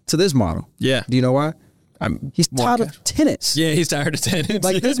game to this model. Yeah. Do you know why? He's tired of tenants. Yeah, he's tired of tenants.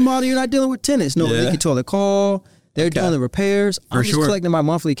 Like this model, you're not dealing with tenants. No leaky toilet call. They're doing the repairs. I'm just collecting my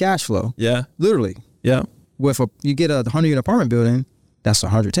monthly cash flow. Yeah. Literally. Yeah. You get a 100-unit apartment building, that's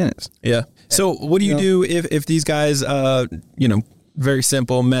 100 tenants. Yeah. So what do you do if these guys, very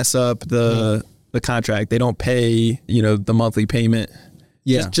simple, mess up the contract? They don't pay, the monthly payment.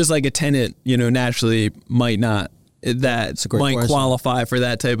 Yeah. Just like a tenant, naturally might not. That might qualify for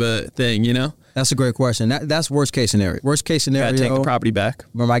that type of thing, That's a great question. That's worst case scenario. Worst case scenario. Gotta take the property back.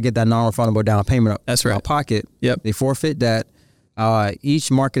 When I get that non-refundable down payment up That's in right. my pocket, Yep. They forfeit that.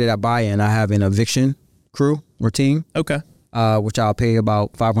 Each market that I buy in, I have an eviction crew or team. Okay. Which I'll pay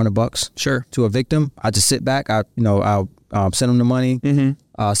about $500 Sure. to evict them. I just sit back. I'll send them the money,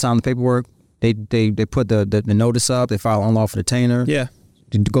 sign the paperwork. They put the notice up. They file unlawful detainer. Yeah.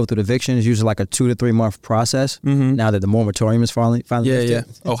 To go through the eviction is usually like a 2 to 3 month process. Now that the moratorium is finally lifted. Yeah.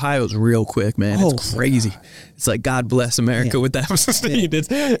 Ohio's real quick, man. It's crazy. It's like God bless America with that state.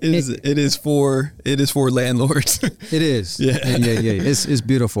 It is for landlords. It is. Yeah. It's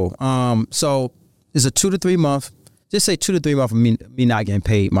beautiful. So it's a 2 to 3 month. Just say 2 to 3 months of me not getting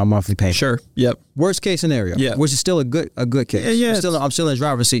paid my monthly payment. Sure. Yep. Worst case scenario. Yeah. Which is still a good case. Yeah. I'm still in the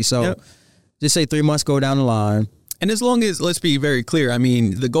driver's seat. So just say 3 months go down the line. And as long as, let's be very clear, I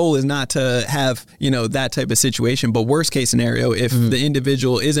mean, the goal is not to have, that type of situation, but worst case scenario, if the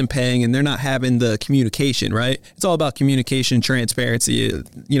individual isn't paying and they're not having the communication, right? It's all about communication, transparency.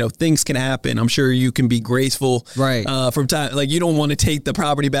 Things can happen. I'm sure you can be graceful from time. Like, you don't want to take the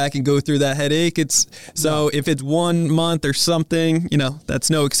property back and go through that headache. If it's 1 month or something,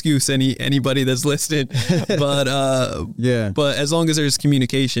 that's no excuse, anybody that's listed. But as long as there's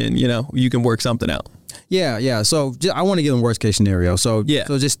communication, you can work something out. Yeah. So I want to give them worst case scenario. So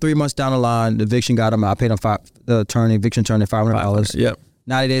just 3 months down the line, the eviction got them. I paid them eviction attorney $500. Yep.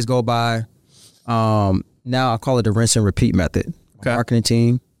 90 days go by. Now I call it the rinse and repeat method. Okay. Marketing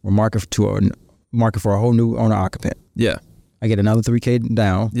team, we're market for a whole new owner occupant. Yeah. I get another $3K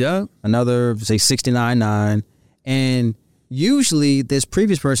down. Yeah. Another say $69,900, and usually this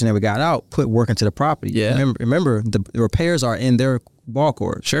previous person that we got out put work into the property. Yeah. Remember the repairs are in their ball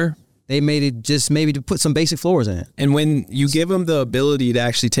court. Sure. They made it just maybe to put some basic floors in. And when you give them the ability to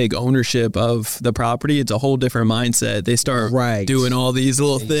actually take ownership of the property, it's a whole different mindset. They start doing all these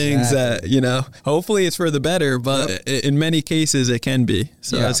little things that, hopefully it's for the better, but in many cases it can be.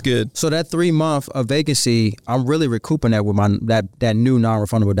 So that's good. So that 3 month of vacancy, I'm really recouping that with that new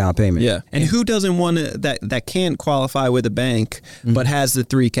non-refundable down payment. Yeah. And who doesn't want to, that can't qualify with a bank, but has the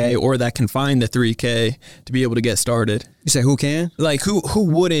 3K or that can find the 3K to be able to get started? You say who can? Like who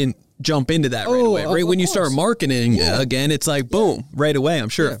wouldn't jump into that right away, right? When you start marketing again, it's like boom, right away. I'm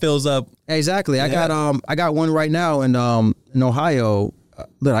sure it fills up. Exactly. I got one right now in Ohio.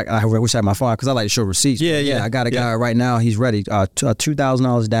 Look, I wish I had my phone because I like to show receipts. Yeah. I got a guy right now. He's ready.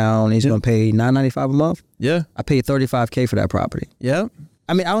 $2,000 down. He's gonna pay $995 a month. Yeah. I paid $35K for that property. Yeah.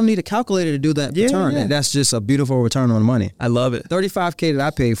 I mean, I don't need a calculator to do that return. Yeah. That's just a beautiful return on the money. I love it. $35K that I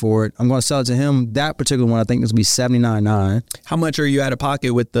paid for it. I'm going to sell it to him. That particular one, I think, is going to be $79,900. How much are you out of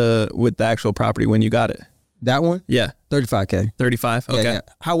pocket with the actual property when you got it? That one? Yeah. $35K. 35. Okay. Yeah.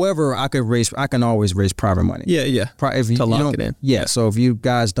 However, I can always raise private money. Yeah. To lock it in. Yeah. So if you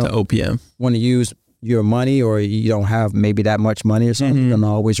guys don't OPM want to use your money, or you don't have maybe that much money or something, you can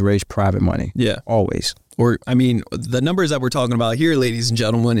always raise private money. Yeah. Always. Or, I mean, the numbers that we're talking about here, ladies and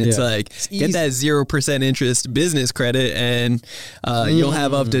gentlemen, it's it's get that 0% interest business credit and you'll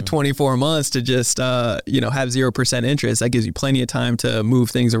have up to 24 months to just, have 0% interest. That gives you plenty of time to move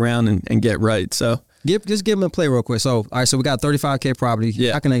things around and get right. So just give them a play real quick. So, all right, so we got 35K property.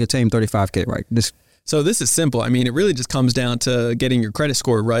 Yeah. How can I attain 35K, right? So this is simple. I mean, it really just comes down to getting your credit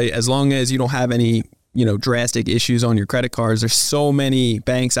score right. As long as you don't have any drastic issues on your credit cards, there's so many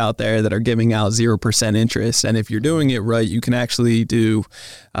banks out there that are giving out 0% interest. And if you're doing it right, you can actually do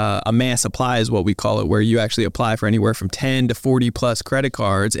a mass apply is what we call it, where you actually apply for anywhere from 10 to 40 plus credit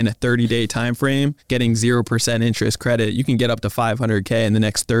cards in a 30-day time frame, getting 0% interest credit. You can get up to $500K in the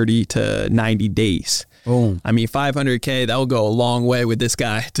next 30 to 90 days. Boom. I mean, $500K, that will go a long way with this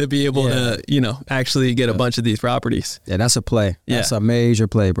guy to be able to, actually get a bunch of these properties. Yeah, that's a play. That's a major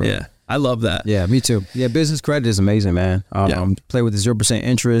play, bro. Yeah. I love that. Yeah, me too. Yeah, business credit is amazing, man. Play with the 0%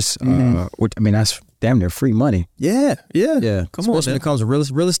 interest. Which, I mean, that's damn near free money. Yeah. Come on, especially when it comes to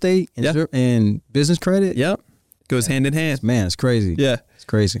real estate and business credit. Yep. Goes hand in hand. Man, it's crazy. Yeah. It's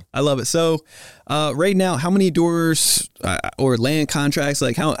crazy. I love it. So right now, how many doors or land contracts,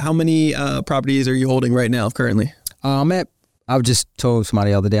 like how many properties are you holding right now currently? I just told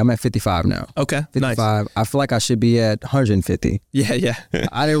somebody the other day, I'm at 55 now. Okay, 55. Nice. I feel like I should be at 150. Yeah.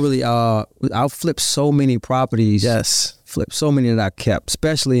 I didn't really, I flipped so many properties. Yes. Flipped so many that I kept,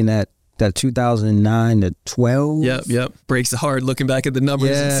 especially in that 2009 to 12. Yep. Breaks the heart looking back at the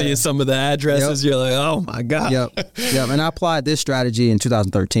numbers and seeing some of the addresses. You're like, oh my God. Yep. And I applied this strategy in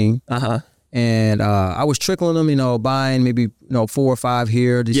 2013. And I was trickling them, buying maybe, 4 or 5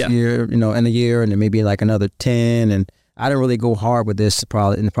 here this year, in a year, and then maybe like another 10. And I didn't really go hard with this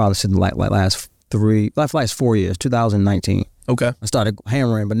probably since like last 4 years, 2019. Okay. I started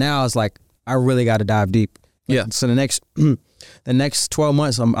hammering, but now it's like I really got to dive deep. Yeah. So the next 12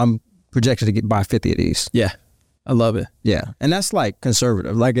 months, I'm projected to buy 50 of these. Yeah. I love it. Yeah. And that's like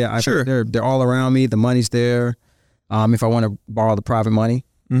conservative. Like Sure. They're all around me. The money's there. If I want to borrow the private money.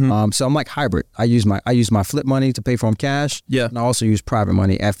 So I'm like hybrid. I use my flip money to pay for them cash. Yeah. And I also use private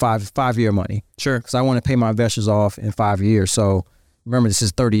money at 5-year money. Sure. Because I want to pay my investors off in 5 years. So remember, this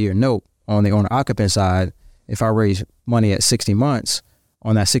is 30-year note on the owner-occupant side. If I raise money at 60 months,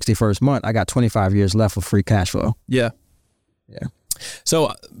 on that 61st month, I got 25 years left of free cash flow. Yeah.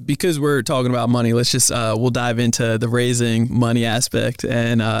 So because we're talking about money, let's just we'll dive into the raising money aspect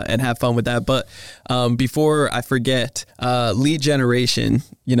and have fun with that. But before I forget, lead generation,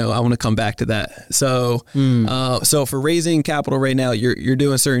 I want to come back to that. So so for raising capital right now, you're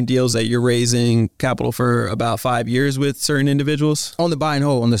doing certain deals that you're raising capital for about 5 years with certain individuals On the buy and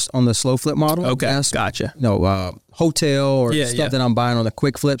hold, on the slow flip model. Okay, gotcha. Hotel or stuff that I'm buying on the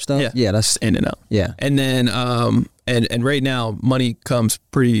quick flip stuff. Yeah, that's in and out. Yeah. And then and right now money comes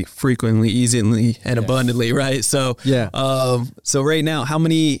pretty frequently, easily, and abundantly, right? So so right now, how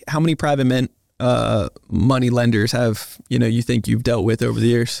many private money lenders have you think you've dealt with over the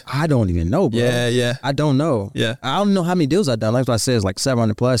years? I don't even know, bro. Yeah. I don't know. Yeah. I don't know how many deals I've done. Like I said, it's like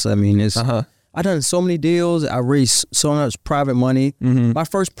 700 plus. I mean, it's I've done so many deals. I raised so much private money. My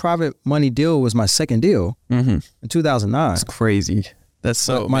first private money deal was my second deal in 2009. That's crazy. That's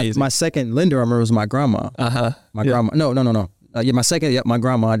so amazing. My second lender, I remember, was my grandma. My grandma. No. My second, my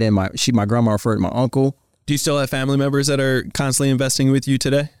grandma. Then my grandma referred to my uncle. Do you still have family members that are constantly investing with you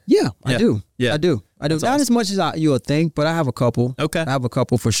today? Yeah, I do. Yeah, I do. Not awesome. As much as you would think, but I have a couple. Okay. I have a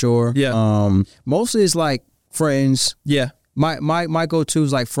couple for sure. Yeah. Mostly it's like friends. Yeah. My go-to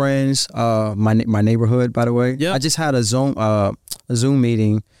is like friends. My neighborhood, by the way. Yeah. I just had a Zoom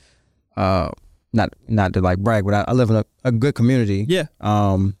meeting. Not to like brag, but I live in a good community. Yeah.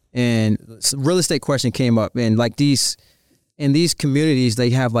 And real estate question came up, and like in these communities, they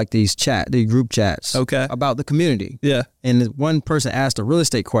have like these group chats. Okay. About the community. Yeah. And one person asked a real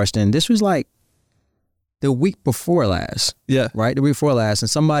estate question. This was like the week before last. Yeah. Right. The week before last, and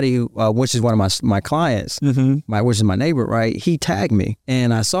somebody which is one of my clients, which is my neighbor, right? He tagged me,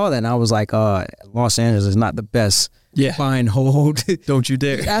 and I saw that, and I was like, Los Angeles is not the best. Yeah. Buy and hold. Don't you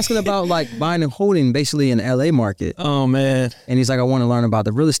dare. Asking about like buying and holding basically in the LA market. Oh man. And he's like, I want to learn about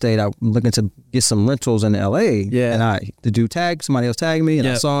the real estate. I'm looking to get some rentals in LA. Yeah. And the dude somebody else tagged me, and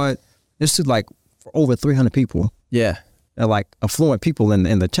I saw it. This is like for over 300 people. Yeah. They're like affluent people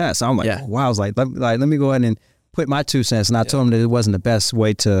in the chat. So I'm like, oh, wow. I was like, let me go ahead and put my 2 cents. And I told him that it wasn't the best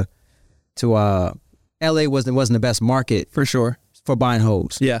way to LA wasn't the best market for sure. For buying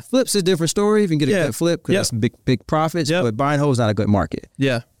holds. Yeah. Flips is a different story. If you can get a good flip, because that's big profits. But buying holds not a good market.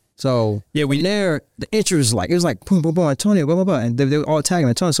 Yeah. So the interest it was like boom, boom, boom, Antonio, blah, blah, blah. And they were all tagging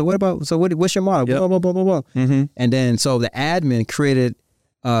Antonio. So what's your model? Blah, blah, blah, blah, blah. And then so the admin created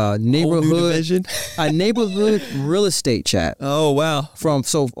a neighborhood real estate chat. Oh wow.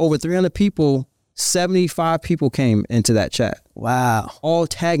 So over 300 people, 75 people came into that chat. Wow. All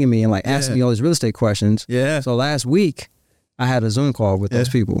tagging me and like asking me all these real estate questions. Yeah. So last week I had a Zoom call with those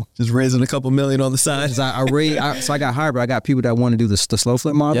people. Just raising a couple million on the side. So I got hired, but I got people that want to do the slow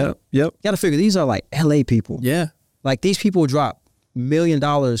flip model. Yep. You got to figure these are like LA people. Yeah. Like these people drop $1 million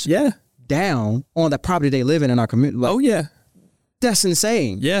down on the property they live in our community. Like, Oh yeah. that's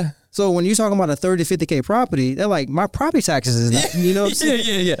insane. Yeah. So when you're talking about a 30 to 50K property, they're like, my property taxes is not, you know what I'm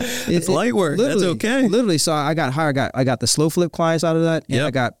saying? Yeah. It's light work. That's literally, okay. Literally. So I got hired. I got the slow flip clients out of that. And Yep.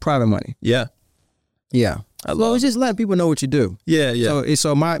 I got private money. Yeah. Yeah. I So love it's just letting people know what you do. Yeah.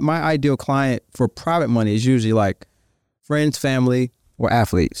 So my ideal client for private money is usually like friends, family, or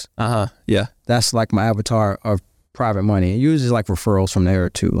athletes. Yeah. That's like my avatar of private money. And usually like referrals from there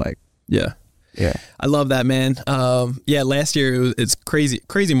too. Like, Yeah. yeah. I love that, man. Yeah, last year it's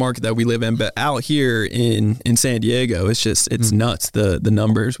crazy market that we live in, but out here in San Diego, it's nuts, the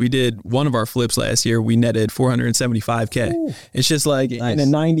numbers. We did one of our flips last year, we netted 475K. Ooh. It's just like in a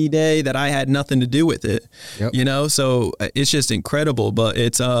 90-day that I had nothing to do with it. Yep. You know, so it's just incredible, but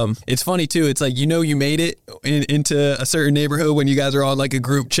it's funny too. It's like, you made it into a certain neighborhood when you guys are on like a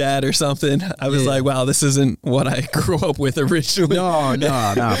group chat or something. I was like, wow, this isn't what I grew up with originally. No,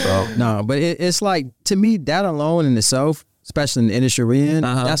 bro. No, but it's like, to me, that alone in itself, especially in the industry we're in,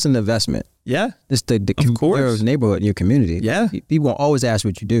 that's an investment. Yeah. It's the Of course. neighborhood in your community. Yeah. People will always ask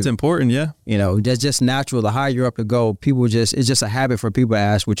what you do. It's important, yeah. You know, that's just natural. The higher you're up to go, it's just a habit for people to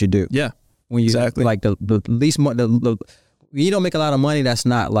ask what you do. Yeah. When you, exactly. like the least money, you don't make a lot of money, that's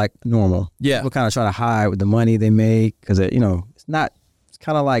not like normal. Yeah. People kind of try to hide with the money they make because, it's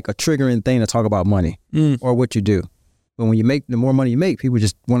kind of like a triggering thing to talk about money or what you do. But when the more money you make, people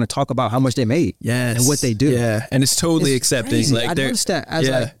just want to talk about how much they made and what they do. Yeah, and it's totally accepting. Crazy. Like I noticed that as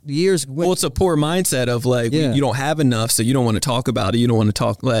like years went. Well, it's a poor mindset of like you don't have enough, so you don't want to talk about it. You don't want to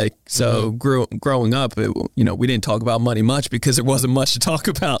talk like so. Growing up, we didn't talk about money much because there wasn't much to talk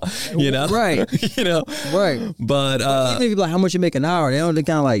about. Right. Right. But even if you're like, how much you make an hour? They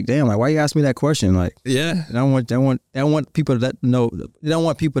kind of like, damn, like why you ask me that question? Like, yeah, they don't want people to know. They don't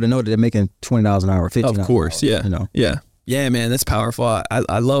want people to know that they're making $20 an hour, $15. Of course, yeah, yeah. Yeah, man, that's powerful.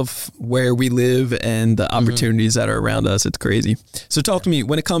 I love where we live and the opportunities that are around us. It's crazy. So talk to me,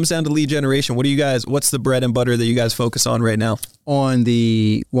 when it comes down to lead generation, what's the bread and butter that you guys focus on right now?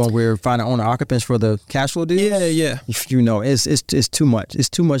 We're finding owner occupants for the cash flow deals. Yeah. It's too much. It's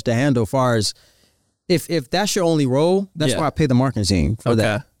too much to handle as far as if that's your only role, that's why I pay the marketing team for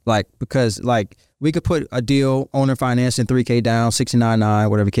that. Like, because like we could put a deal, owner financing, $3K down, $69,900,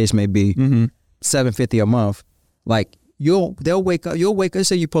 whatever the case may be, $750 a month. Like, you'll wake up,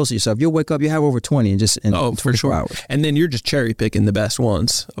 say you posted yourself, you'll wake up, you have over 20 in 24 hours. And then you're just cherry picking the best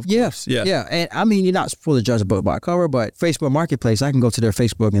ones, of course. Yeah. And I mean, you're not supposed to judge a book by cover, but Facebook Marketplace, I can go to their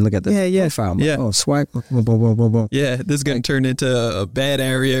Facebook and look at the profile. Yeah. Oh, swipe, boom, boom, boom, boom, boom. Yeah, this is going to turn into a bad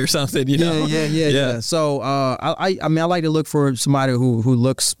area or something, Yeah. So I like to look for somebody who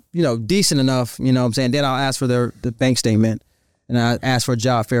looks, decent enough, you know what I'm saying? Then I'll ask for the bank statement. And I ask for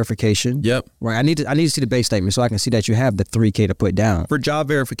job verification. Yep. Right. I need to see the base statement so I can see that you have the $3K to put down. For job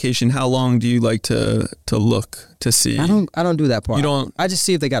verification, how long do you like to look to see? I don't do that part. You don't? I just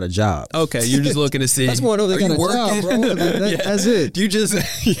see if they got a job. Okay, you're just looking to see. That's more than they got a job, bro. That's it. You just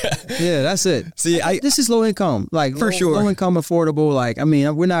Yeah, that's it. See, this is low income, like for sure, low income, affordable. Like, I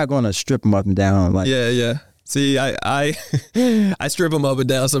mean, we're not going to strip them up and down. Like, yeah. See, I strip them up and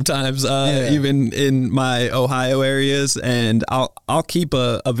down sometimes, even in my Ohio areas, and I'll keep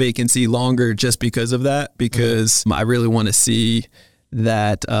a vacancy longer just because of that, because I really want to see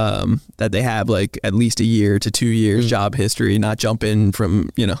that they have like at least a year to 2 years job history, not jump in from,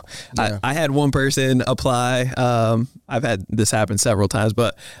 I had one person apply. I've had this happen several times,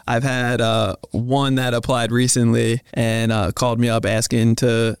 but I've had one that applied recently and called me up asking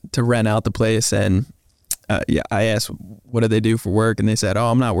to rent out the place, and I asked, what do they do for work? And they said, oh,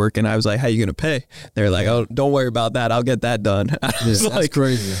 I'm not working. I was like, how you going to pay? They're like, oh, don't worry about that. I'll get that done. That's like,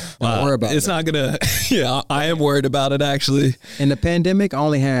 crazy. Don't worry about it. It's not going to, I am worried about it actually. In the pandemic, I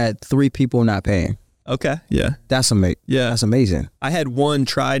only had 3 people not paying. Okay. Yeah. That's amazing. Yeah. That's amazing. I had one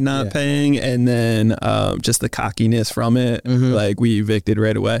tried not paying, and then just the cockiness from it, like we evicted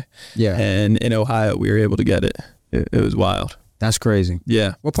right away. Yeah. And in Ohio, we were able to get it. It was wild. That's crazy.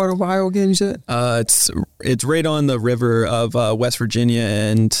 Yeah. What part of Ohio again, you said? It's right on the river of West Virginia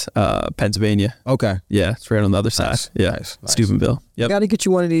and Pennsylvania. Okay. Yeah, it's right on the other side. Yeah. Nice. Steubenville. Yep. Got to get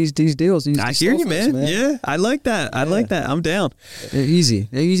you one of these deals. I hear you, man. Yeah, I like that. I like that. I'm down. They're easy.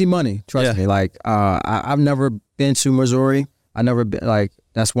 They're easy money. Trust me. Like, I've never been to Missouri. I never been, like,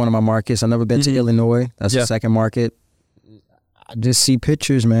 that's one of my markets. I've never been to Illinois. That's the second market. I just see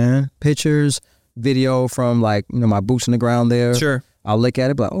pictures, man. Video from, like, my boots on the ground there. Sure. I'll look at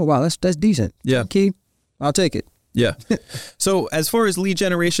it, but oh wow, that's decent. Yeah. Key, I'll take it. Yeah. So as far as lead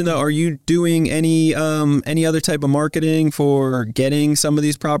generation, though, are you doing any other type of marketing for getting some of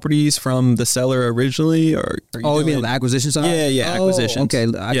these properties from the seller originally? Or are you you mean the acquisition side? Yeah, acquisitions. Okay,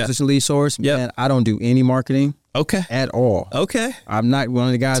 acquisition lead source. Yep. Man, I don't do any marketing. Okay. At all. Okay. I'm not one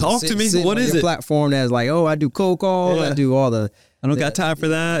of the guys. Talk to me. What is it? Platform that's like, oh, I do cold calls. Yeah. I do all the. I don't got time for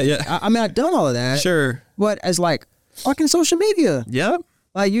that. Yeah. I mean, I've done all of that. Sure. But it's like fucking social media. Yep.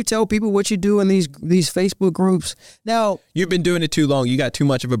 Like you tell people what you do in these Facebook groups. Now you've been doing it too long. You got too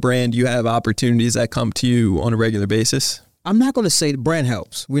much of a brand. You have opportunities that come to you on a regular basis. I'm not going to say the brand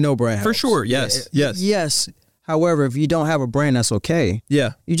helps. We know brand helps. For sure. Yes. Yes. However, if you don't have a brand, that's okay.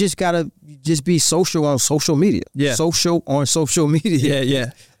 Yeah. You just gotta be social on social media. Yeah. Social on social media.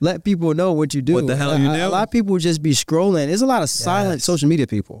 Yeah. Let people know what you do. What the hell you do? A lot of people just be scrolling. There's a lot of silent social media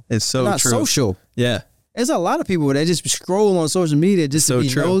people. It's so not true. Social. Yeah. There's a lot of people that just scroll on social media just to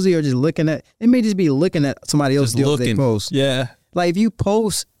be nosy or just looking at. It may just be looking at somebody else's deals they post. Yeah. Like if you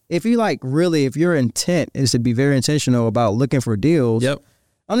post, if your intent is to be very intentional about looking for deals. Yep.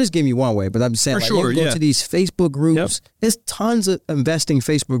 I'm just giving you one way, but I'm saying for sure, you go to these Facebook groups. Yep. There's tons of investing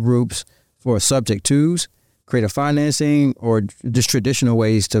Facebook groups for subject twos, creative financing, or just traditional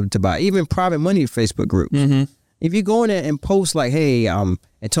ways to buy. Even private money Facebook groups. Mm-hmm. If you go in there and post like, "Hey,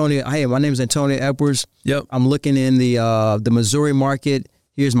 Antonio. Hey, my name is Antonio Edwards. Yep. I'm looking in the Missouri market.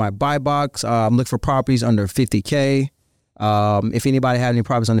 Here's my buy box. I'm looking for properties under $50K. If anybody had any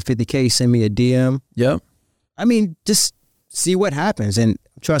properties under $50K, send me a DM. Yep. I mean, just see what happens, and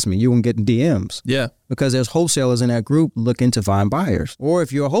trust me, you won't get DMs. Yeah. Because there's wholesalers in that group looking to find buyers. Or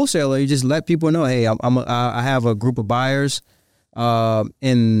if you're a wholesaler, you just let people know, hey, I have a group of buyers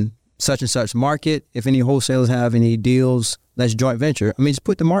in such and such market. If any wholesalers have any deals, let's joint venture. I mean, just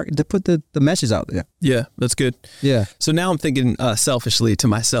put the message out there. Yeah, that's good. Yeah. So now I'm thinking selfishly to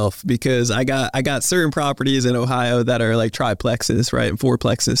myself, because I got certain properties in Ohio that are like triplexes, right, and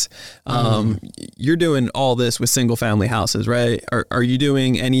fourplexes. You're doing all this with single family houses, right? Are you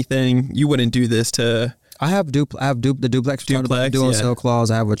doing anything? You wouldn't do this to. I have the duplex. Doing sale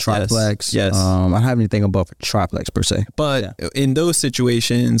clause. I have a triplex. Yes. I don't have anything above a triplex per se. But in those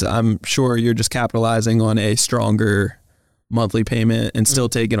situations, I'm sure you're just capitalizing on a stronger monthly payment and still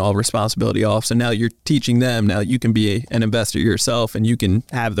taking all responsibility off. So now you're teaching them. Now you can be an investor yourself, and you can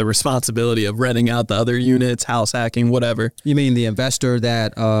have the responsibility of renting out the other units, house hacking, whatever. You mean the investor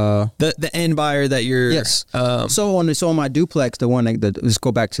that the end buyer that you're So on my duplex, the one that let's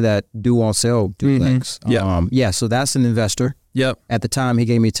go back to that due on sale duplex. Mm-hmm. So that's an investor. Yep. At the time he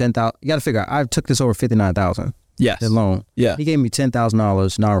gave me $10,000. You got to figure out, I took this over $59,000. Yes. The loan. Yeah. He gave me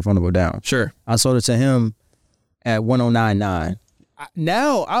 $10,000 non-refundable down. Sure. I sold it to him at 109.9.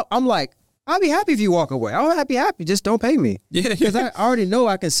 Now I'm like, I'll be happy if you walk away. I'll be happy. Just don't pay me. Yeah. Because I already know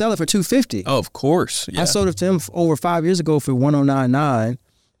I can sell it for $250. Oh, of course. Yeah. I sold it to him over 5 years ago for 109.9.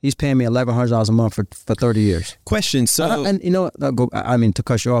 He's paying me $1,100 a month for 30 years. Question. So, and you know, I mean to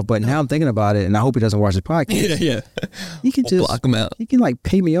cut you off, but now I'm thinking about it, and I hope he doesn't watch the podcast. Yeah. He can just block him out. He can like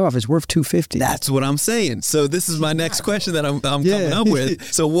pay me off. It's worth $250. That's what I'm saying. So this is my next question that I'm coming up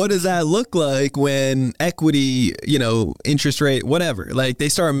with. So what does that look like when equity, interest rate, whatever, like they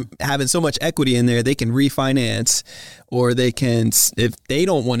start having so much equity in there, they can refinance, or they can, if they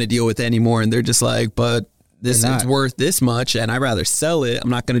don't want to deal with it anymore, and they're just like, but this is worth this much, and I'd rather sell it. I'm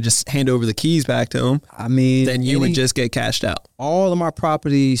not going to just hand over the keys back to them. I mean, then you would just get cashed out. All of my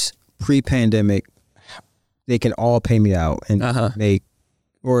properties pre-pandemic, they can all pay me out and make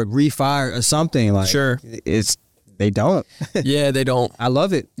or refire or something like. Sure, they don't. Yeah, they don't. I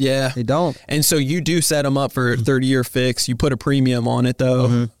love it. Yeah, they don't. And so you do set them up for 30-year fix. You put a premium on it though.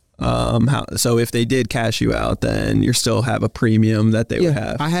 Mm-hmm. So if they did cash you out, then you still have a premium that they would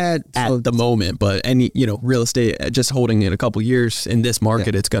have. I had at the moment, but any real estate, just holding it a couple years in this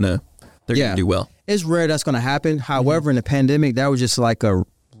market, they're gonna do well. It's rare that's gonna happen. However, in the pandemic, that was just like a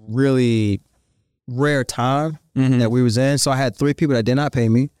really rare time that we was in. So I had 3 people that did not pay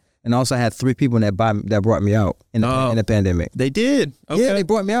me, and also I had 3 people that brought me out in the pandemic. They did. Okay. Yeah, they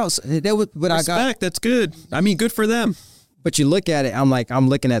brought me out. That was what I got. That's good. I mean, good for them. But you look at it, I'm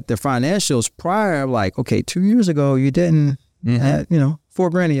looking at the financials prior. I'm like, okay, 2 years ago you didn't have,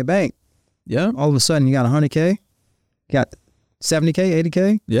 $4,000 in your bank. Yeah. All of a sudden you got $100K, got $70K,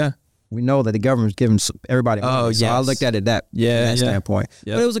 $80K. Yeah. We know that the government's giving everybody money. Oh, yes. So I looked at it that standpoint.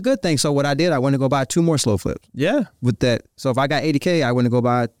 Yep. But it was a good thing. So what I did, I went to go buy 2 more slow flips. Yeah. With that. So if I got $80K, I went to go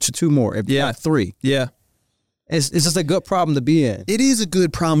buy 2 more. If not 3. Yeah. It's just a good problem to be in. It is a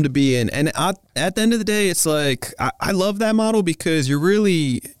good problem to be in. And at the end of the day, it's like, I love that model because you're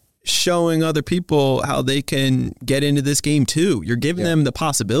really showing other people how they can get into this game too. You're giving them the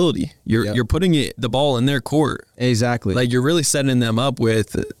possibility. You're putting the ball in their court. Exactly. Like you're really setting them up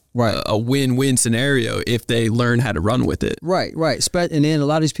with a win-win scenario if they learn how to run with it. Right. And then a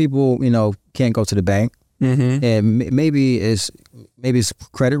lot of these people, can't go to the bank, and maybe it's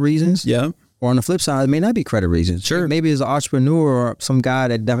credit reasons. Yeah. Or on the flip side, it may not be credit reasons. Sure. Maybe it's an entrepreneur or some guy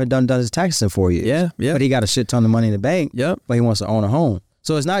that never done his taxes in 4 years. Yeah. But he got a shit ton of money in the bank. Yep. But he wants to own a home.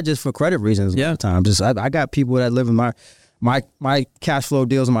 So it's not just for credit reasons. A lot of times. Just I got people that live in my cash flow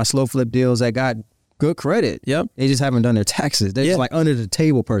deals and my slow flip deals that got good credit. Yep. They just haven't done their taxes. They're just like under the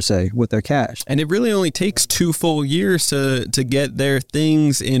table per se with their cash. And it really only takes 2 full years to get their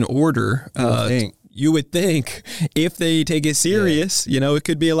things in order. You would think if they take it serious, it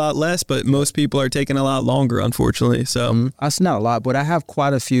could be a lot less, but most people are taking a lot longer, unfortunately. So that's not a lot, but I have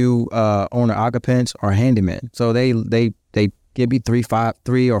quite a few owner occupants or handymen. So they give me 3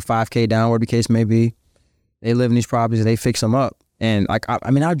 or 5K down, whatever the case may be. They live in these properties, they fix them up. And like,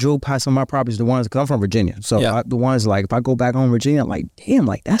 I drove past some of my properties, the ones, because I'm from Virginia. So the ones like, if I go back home in Virginia, I'm like, damn,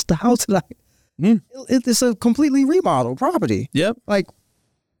 like that's the house that it's a completely remodeled property. Yep. Like,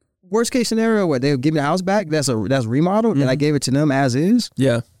 worst case scenario where they'll give me the house back, that's remodeled, and I gave it to them as is.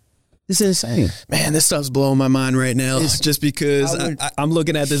 Yeah. It's insane. Man, this stuff's blowing my mind right now. It's just because I'm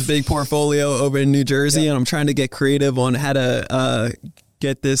looking at this big portfolio over in New Jersey, and I'm trying to get creative on how to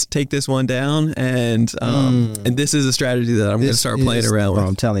take this one down, and this is a strategy that I'm going to start playing around with.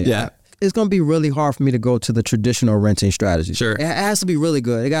 I'm telling you. Yeah. It's going to be really hard for me to go to the traditional renting strategy. Sure. It has to be really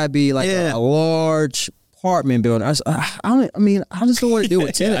good. It got to be like a large apartment building. I just don't want to deal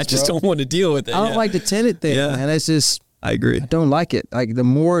with tenants. I just don't want to deal with it. I don't like the tenant thing, man. It's just, I agree. I don't like it. Like the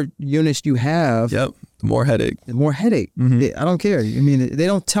more units you have, the more headache. The more headache. I don't care. I mean, they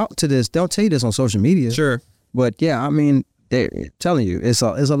don't talk to this. Don't tell you this on social media. Sure. But yeah, I mean, they're telling you it's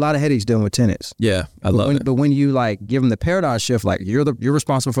a lot of headaches dealing with tenants. Yeah, I love it. But when you like give them the paradigm shift, like you're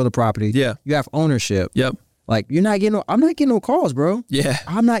responsible for the property. Yeah. You have ownership. Yep. Like I'm not getting no calls, bro. Yeah.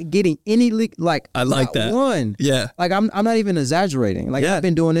 I'm not getting any I like that. One. Yeah. Like I'm not even exaggerating. Like I've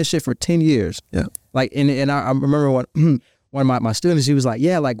been doing this shit for 10 years. Yeah. Like and I remember one of my students, he was like,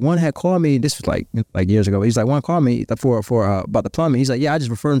 yeah, like one had called me. This was like years ago. He's like, one called me for about the plumbing. He's like, yeah, I just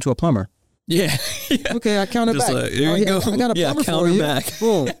referred him to a plumber. Yeah. Okay, I counted back. Like, here you go. I got a plumber for you. Back.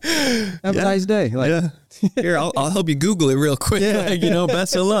 Boom. Have a nice day. Like, Here, I'll help you Google it real quick.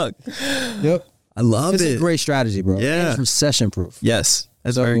 Best of luck. Yep. I love it. It's a great strategy, bro. Yeah. And it's recession proof. Yes.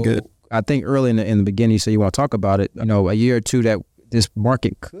 That's very good. I think early in the beginning, so you want to talk about it, a year or two that this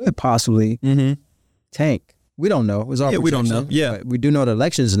market could possibly tank. We don't know. It's our we don't know. Yeah. But we do know the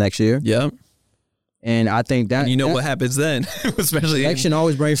elections next year. Yeah. And I think that... And what happens then? Especially... Election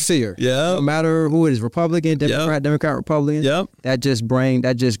always brings fear. Yeah. No matter who it is, Republican, Democrat, Republican. Yep. That just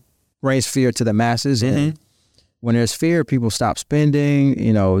brings fear to the masses. And when there's fear, people stop spending.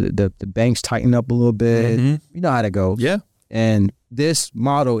 The banks tighten up a little bit. You know how that goes. Yeah. And this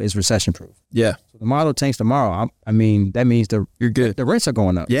model is recession proof. Yeah. So the model tanks tomorrow. That means you're good. The rents are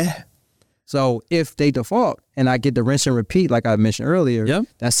going up. Yeah. So if they default and I get the rinse and repeat, like I mentioned earlier,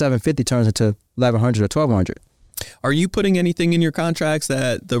 that $750 turns into $1,100 or $1,200. Are you putting anything in your contracts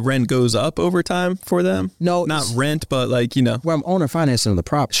that the rent goes up over time for them? No, not rent, but Well, I'm owner financing the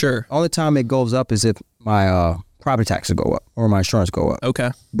property. Sure. Only time it goes up is if my property taxes go up or my insurance go up.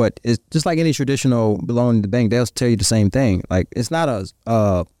 Okay. But it's just like any traditional belonging to the bank. They'll tell you the same thing. Like it's not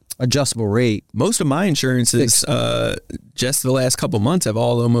a adjustable rate. Most of my insurances, just the last couple months, have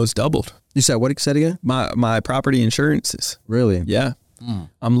all almost doubled. You said what? You said again? My property insurances. Really? Yeah.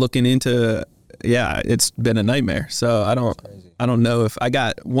 I'm looking into. Yeah, it's been a nightmare. So I don't know if I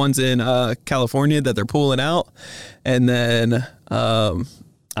got ones in California that they're pulling out, and then I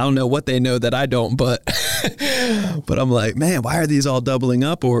don't know what they know that I don't, but I'm like, man, why are these all doubling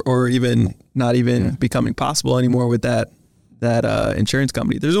up or even not even becoming possible anymore with that insurance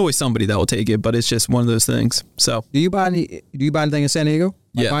company? There's always somebody that will take it, but it's just one of those things. So do you buy anything in San Diego?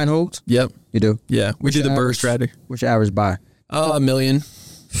 Like buying holds? Yep. You do? Yeah. We do the BRRRR strategy. What's your average buy? $1 million.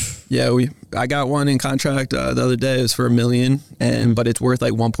 Yeah, I got one in contract the other day. It was for $1 million, but it's worth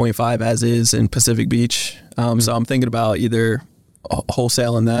like 1.5 as is in Pacific Beach. So I'm thinking about either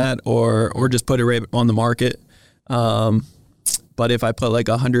wholesaling that or just put it right on the market. But if I put like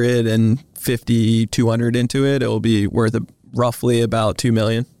 150, 200 into it, it will be worth roughly about $2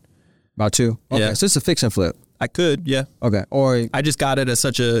 million. About $2. Okay, yeah. So it's a fix and flip. I could, yeah. Okay, or I just got it as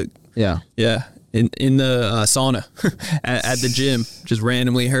such a yeah. in the sauna at the gym. Just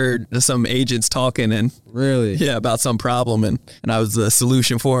randomly heard some agents talking and Really? yeah, about some problem, and I was the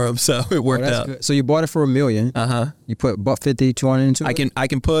solution for them, so it worked out. Good. So you bought it for $1 million. You put $150, $200 into it? I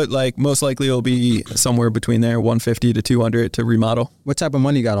can put, like, most likely it'll be somewhere between there, 150 to 200 to remodel. What type of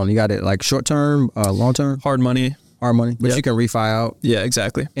money you got on? You got it like short term, long term? Hard money. Hard money, but Yep. you can refi out. Yeah,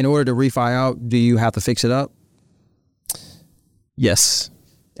 exactly. In order to refi out, do you have to fix it up? Yes.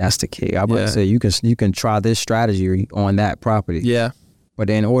 That's the key. I would say you can try this strategy on that property. Yeah. But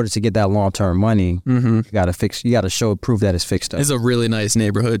in order to get that long term money, you gotta show proof that it's fixed up. It's a really nice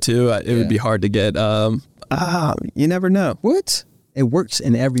neighborhood too. It would be hard to get. You never know. What? It works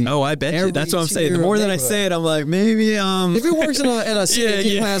in every. Oh, I bet you. That's what I'm saying. The more that I say it, I'm like, maybe. If it works in a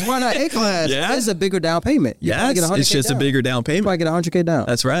C class, why not A class? Yeah. It's a bigger down payment. Yes, it's just a bigger down You payment. probably get $100K down.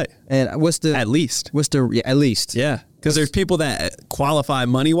 That's right. And what's the At least. at least? Yeah. Because there's people that qualify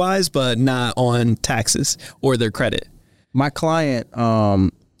money wise, but not on taxes or their credit. My client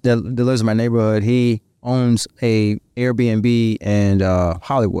that lives in my neighborhood, he owns a Airbnb in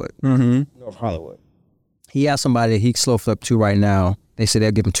Hollywood. North Hollywood. He has somebody that he slow flip to right now. They said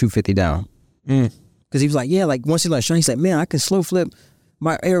they'll give him $250 down. Because he was like, yeah, like once he's like, man, I can slow flip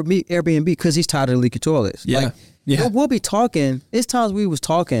my Airbnb because he's tired of leaky toilets. Yeah. Like, Yeah. we'll be talking. It's times we was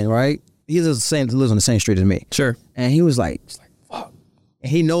talking, right? He lives on the same street as me. Sure. And he was like, fuck.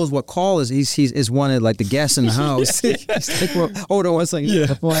 And he knows what call is. He's one of like the guests in the house. He's like, well, hold on one second.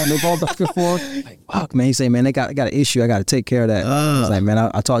 Yeah. Like, fuck, man. He say, man, they got an issue. I got to take care of that. I was like, man,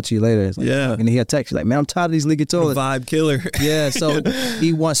 I'll talk to you later. It's like, Yeah. And he'll text you like, man, I'm tired of these leaky toilets. Vibe killer. Yeah. So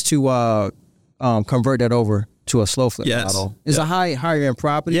he wants to convert that over to a slow flip model. It's a higher end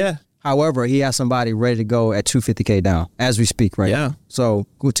property. Yeah. However, he has somebody ready to go at $250K down as we speak right now. So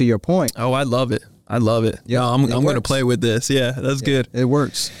go to your point. Oh, I love it. I love it. Yeah, I'm going to play with this. Yeah, that's good. It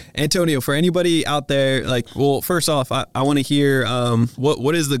works. Antonio, for anybody out there, like, well, first off, I want to hear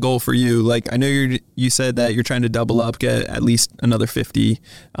what is the goal for you? Like, I know you said that you're trying to double up, get at least another 50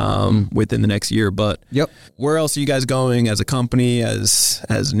 within the next year, but where else are you guys going as a company, as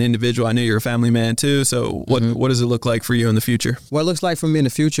an individual? I know you're a family man too, so what does it look like for you in the future? What it looks like for me in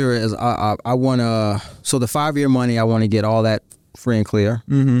the future is I want to, so the 5-year money, I want to get all that free and clear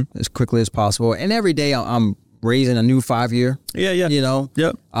as quickly as possible. And every day I'm raising a new 5-year. Yeah. You know?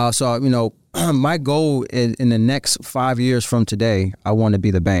 Yep. So, you know, my goal in the next 5 years from today, I want to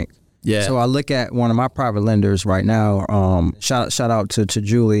be the bank. Yeah. So I look at one of my private lenders right now. Shout out to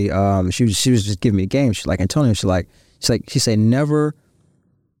Julie. She was just giving me a game. She's like, Antonio, she said, never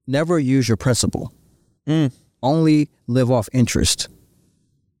use your principal. Only live off interest.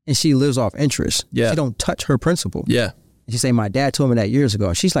 And she lives off interest. Yeah. She don't touch her principal. Yeah. She say, my dad told me that years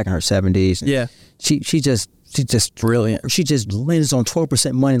ago. She's like in her 70s. Yeah. She just brilliant. She just lends on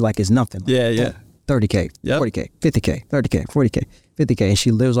 12% money like it's nothing. Yeah, yeah. 30K, 40K, 50K, 30K, 40K, 50K, and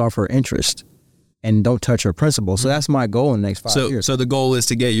she lives off her interest and don't touch her principal. So that's my goal in the next 5 years. So the goal is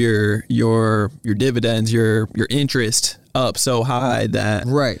to get your dividends, your interest up so high that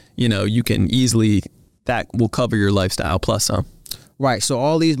you know you can easily, that will cover your lifestyle plus some. Right. So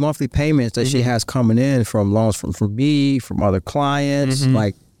all these monthly payments that she has coming in from loans from me, from other clients,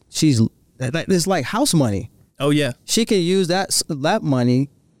 like it's like house money. Oh yeah. She can use that money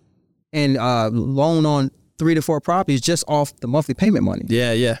and loan on 3 to 4 properties just off the monthly payment money.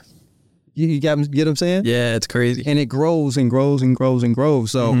 Yeah, yeah. You get what I'm saying? Yeah, it's crazy. And it grows and grows and grows and grows.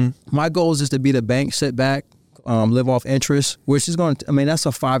 So my goal is just to be the bank, sit back, live off interest, which is going to, I mean, that's a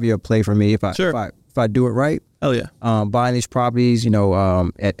 5-year play for me if I do it right. Oh yeah. Buying these properties, you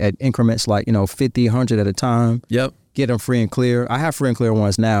know, at increments like, you know, 50, 100 at a time. Yep. Get them free and clear. I have free and clear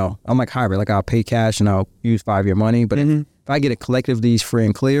ones now. I'm like hybrid, like I'll pay cash and I'll use 5-year money. But if I get a collective of these free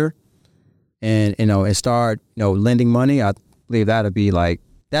and clear and, you know, and start, you know, lending money, I believe that'd be like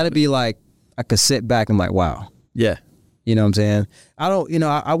I could sit back and like, wow. Yeah. You know what I'm saying? I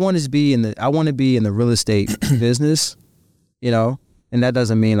want to be in the real estate business, you know, and that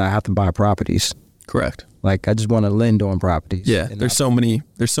doesn't mean I have to buy properties. Correct. Like I just want to lend on properties. Yeah. There's so many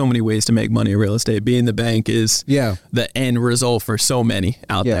ways to make money in real estate. Being the bank is the end result for so many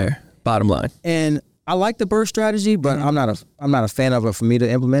out there. Bottom line. And I like the BRRRR strategy, but I'm not a fan of it for me to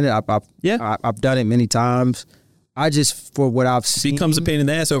implement it. I've done it many times. I just, for what I've seen, it becomes a pain in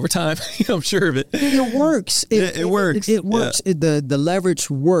the ass over time. I'm sure of it. It works. It works. It works. Yeah. The leverage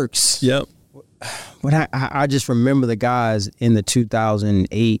works. Yep. But I just remember the guys in the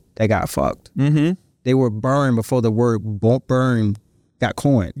 2008 that got fucked. They were burned before the word burn got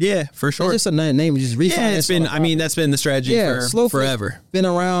coined. Yeah, for sure. It's just a name. Just refinance. Yeah, it's been. I mean, that's been the strategy for forever. Been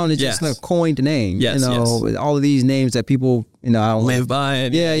around. It's just a coined name. Yes, all of these names that people I don't live by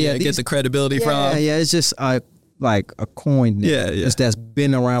and get the credibility from. Yeah, it's just like a coined name. Yeah. Just that's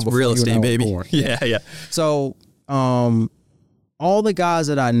been around before. Real estate, baby. Born. Yeah. So, all the guys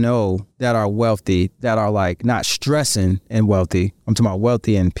that I know that are wealthy, that are like not stressing and wealthy. I'm talking about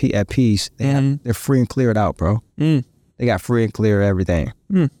wealthy and at peace. They're free and cleared out, bro. They got free and clear everything.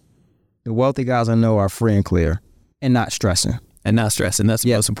 The wealthy guys I know are free and clear and not stressing. That's the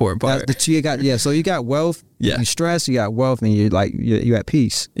most important part. So you got wealth, you stress, you got wealth, and you're at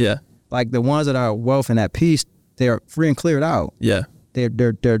peace. Yeah. Like the ones that are wealth and at peace, they're free and cleared out. Yeah. They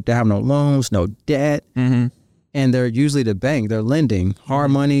have no loans, no debt. And they're usually the bank. They're lending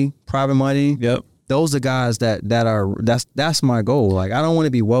hard money, private money. Yep. Those are guys that's my goal. Like, I don't want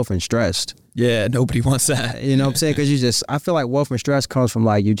to be wealth and stressed. Yeah, nobody wants that. You know what I'm saying? Because I feel like wealth and stress comes from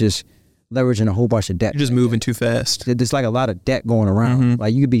like you just leveraging a whole bunch of debt. You're just moving too fast. There's like a lot of debt going around.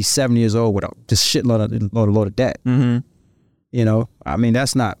 Like, you could be 7 years old with just shitload of debt. You know, I mean,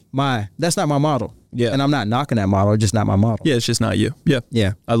 that's not my model. Yeah. And I'm not knocking that model. It's just not my model. Yeah, it's just not you. Yeah.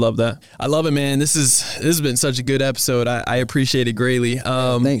 Yeah. I love that. I love it, man. This has been such a good episode. I appreciate it greatly.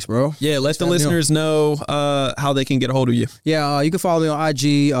 Thanks, bro. Yeah, let the listeners know how they can get a hold of you. Yeah, you can follow me on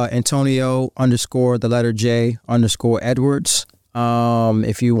IG, Antonio_J_Edwards.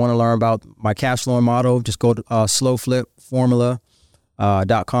 If you want to learn about my cash flowing model, just go to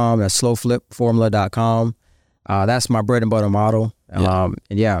slowflipformula.com. That's slowflipformula.com. That's my bread and butter model. And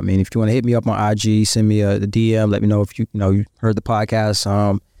yeah, I mean, if you want to hit me up on IG, send me a DM, let me know if you heard the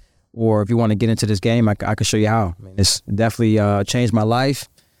podcast, or if you want to get into this game, I can show you how. I mean, it's definitely changed my life.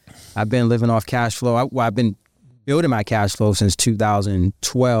 I've been living off cash flow. I've been building my cash flow since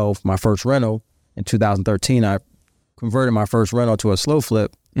 2012, my first rental. In 2013, I converted my first rental to a slow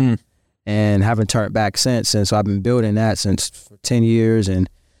flip and haven't turned back since. And so I've been building that for 10 years. And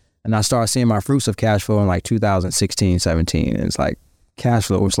I started seeing my fruits of cash flow in like 2016, 17. And it's like cash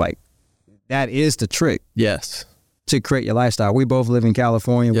flow was like, that is the trick. Yes. To create your lifestyle. We both live in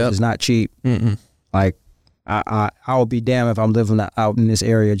California, which is not cheap. Like, I would be damned if I'm living out in this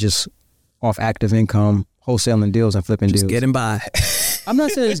area just off active income, wholesaling deals and flipping deals. Just getting by. I'm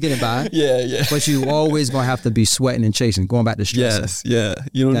not saying it's getting by. Yeah. But you always going to have to be sweating and chasing, going back to stress. Yes, yeah.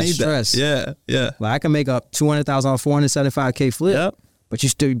 You don't need stress. That. Yeah. Like, I can make up $200,000 $475K flip. Yep. But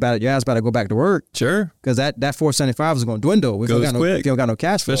your ass better go back to work. Sure. Because that 475 is going to dwindle. If you don't got no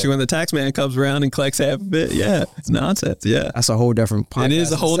cash flow. Especially when the tax man comes around and collects half of it. Yeah. It's nonsense. Yeah. That's a whole different podcast. It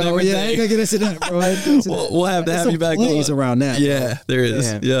is a whole different thing. I ain't going to get into that, bro. We'll have to have you back on. Around that. Yeah, there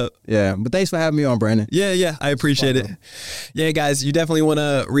is. Yeah. But thanks for having me on, Brandon. Yeah. I appreciate it. Yeah, guys, you definitely want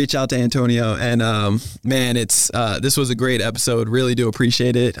to reach out to Antonio. And man, this was a great episode. Really do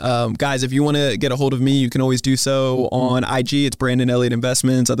appreciate it. Guys, if you want to get a hold of me, you can always do so on IG. It's Brandon Elliott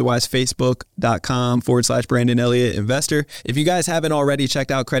Investments. Otherwise, Facebook.com/Brandon Elliott Investor. If you guys haven't already checked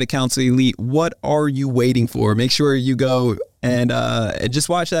out Credit Counsel Elite, what are you waiting for? Make sure you go and just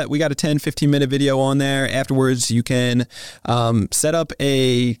watch that. We got a 10-15 minute video on there. Afterwards, you can set up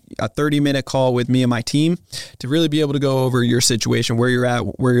a 30-minute call with me and my team to really be able to go over your situation, where you're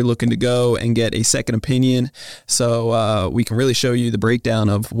at, where you're looking to go, and get a second opinion. So we can really show you the breakdown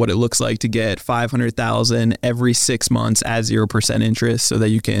of what it looks like to get $500,000 every 6 months at 0% interest, so that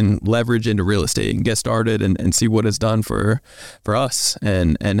you can leverage into real estate and get started and see what it's done for us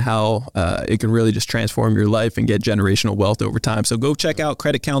and how it can really just transform your life and get generational wealth over time. So go check out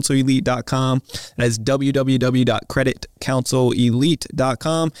creditcounselelite.com. That's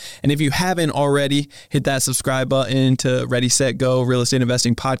www.creditcounselelite.com. And if you haven't already, hit that subscribe button to Ready, Set, Go Real Estate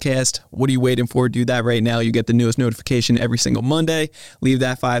Investing Podcast. What are you waiting for? Do that right now. You get the newest notification every single Monday. Leave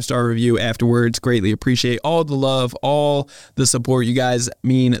that 5-star review afterwards. Greatly appreciate all the love, all the support. You guys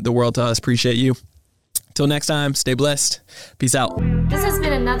mean the world to us. Appreciate you. Till next time, stay blessed. Peace out. This has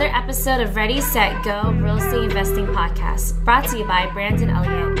been another episode of Ready, Set, Go Real Estate Investing Podcast, brought to you by Brandon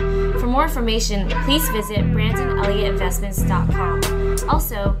Elliott. For more information, please visit BrandonElliottInvestments.com.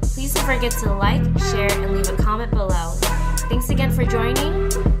 Also, please don't forget to like, share, and leave a comment below. Thanks again for joining.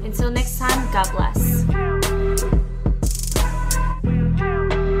 Until next time, God bless.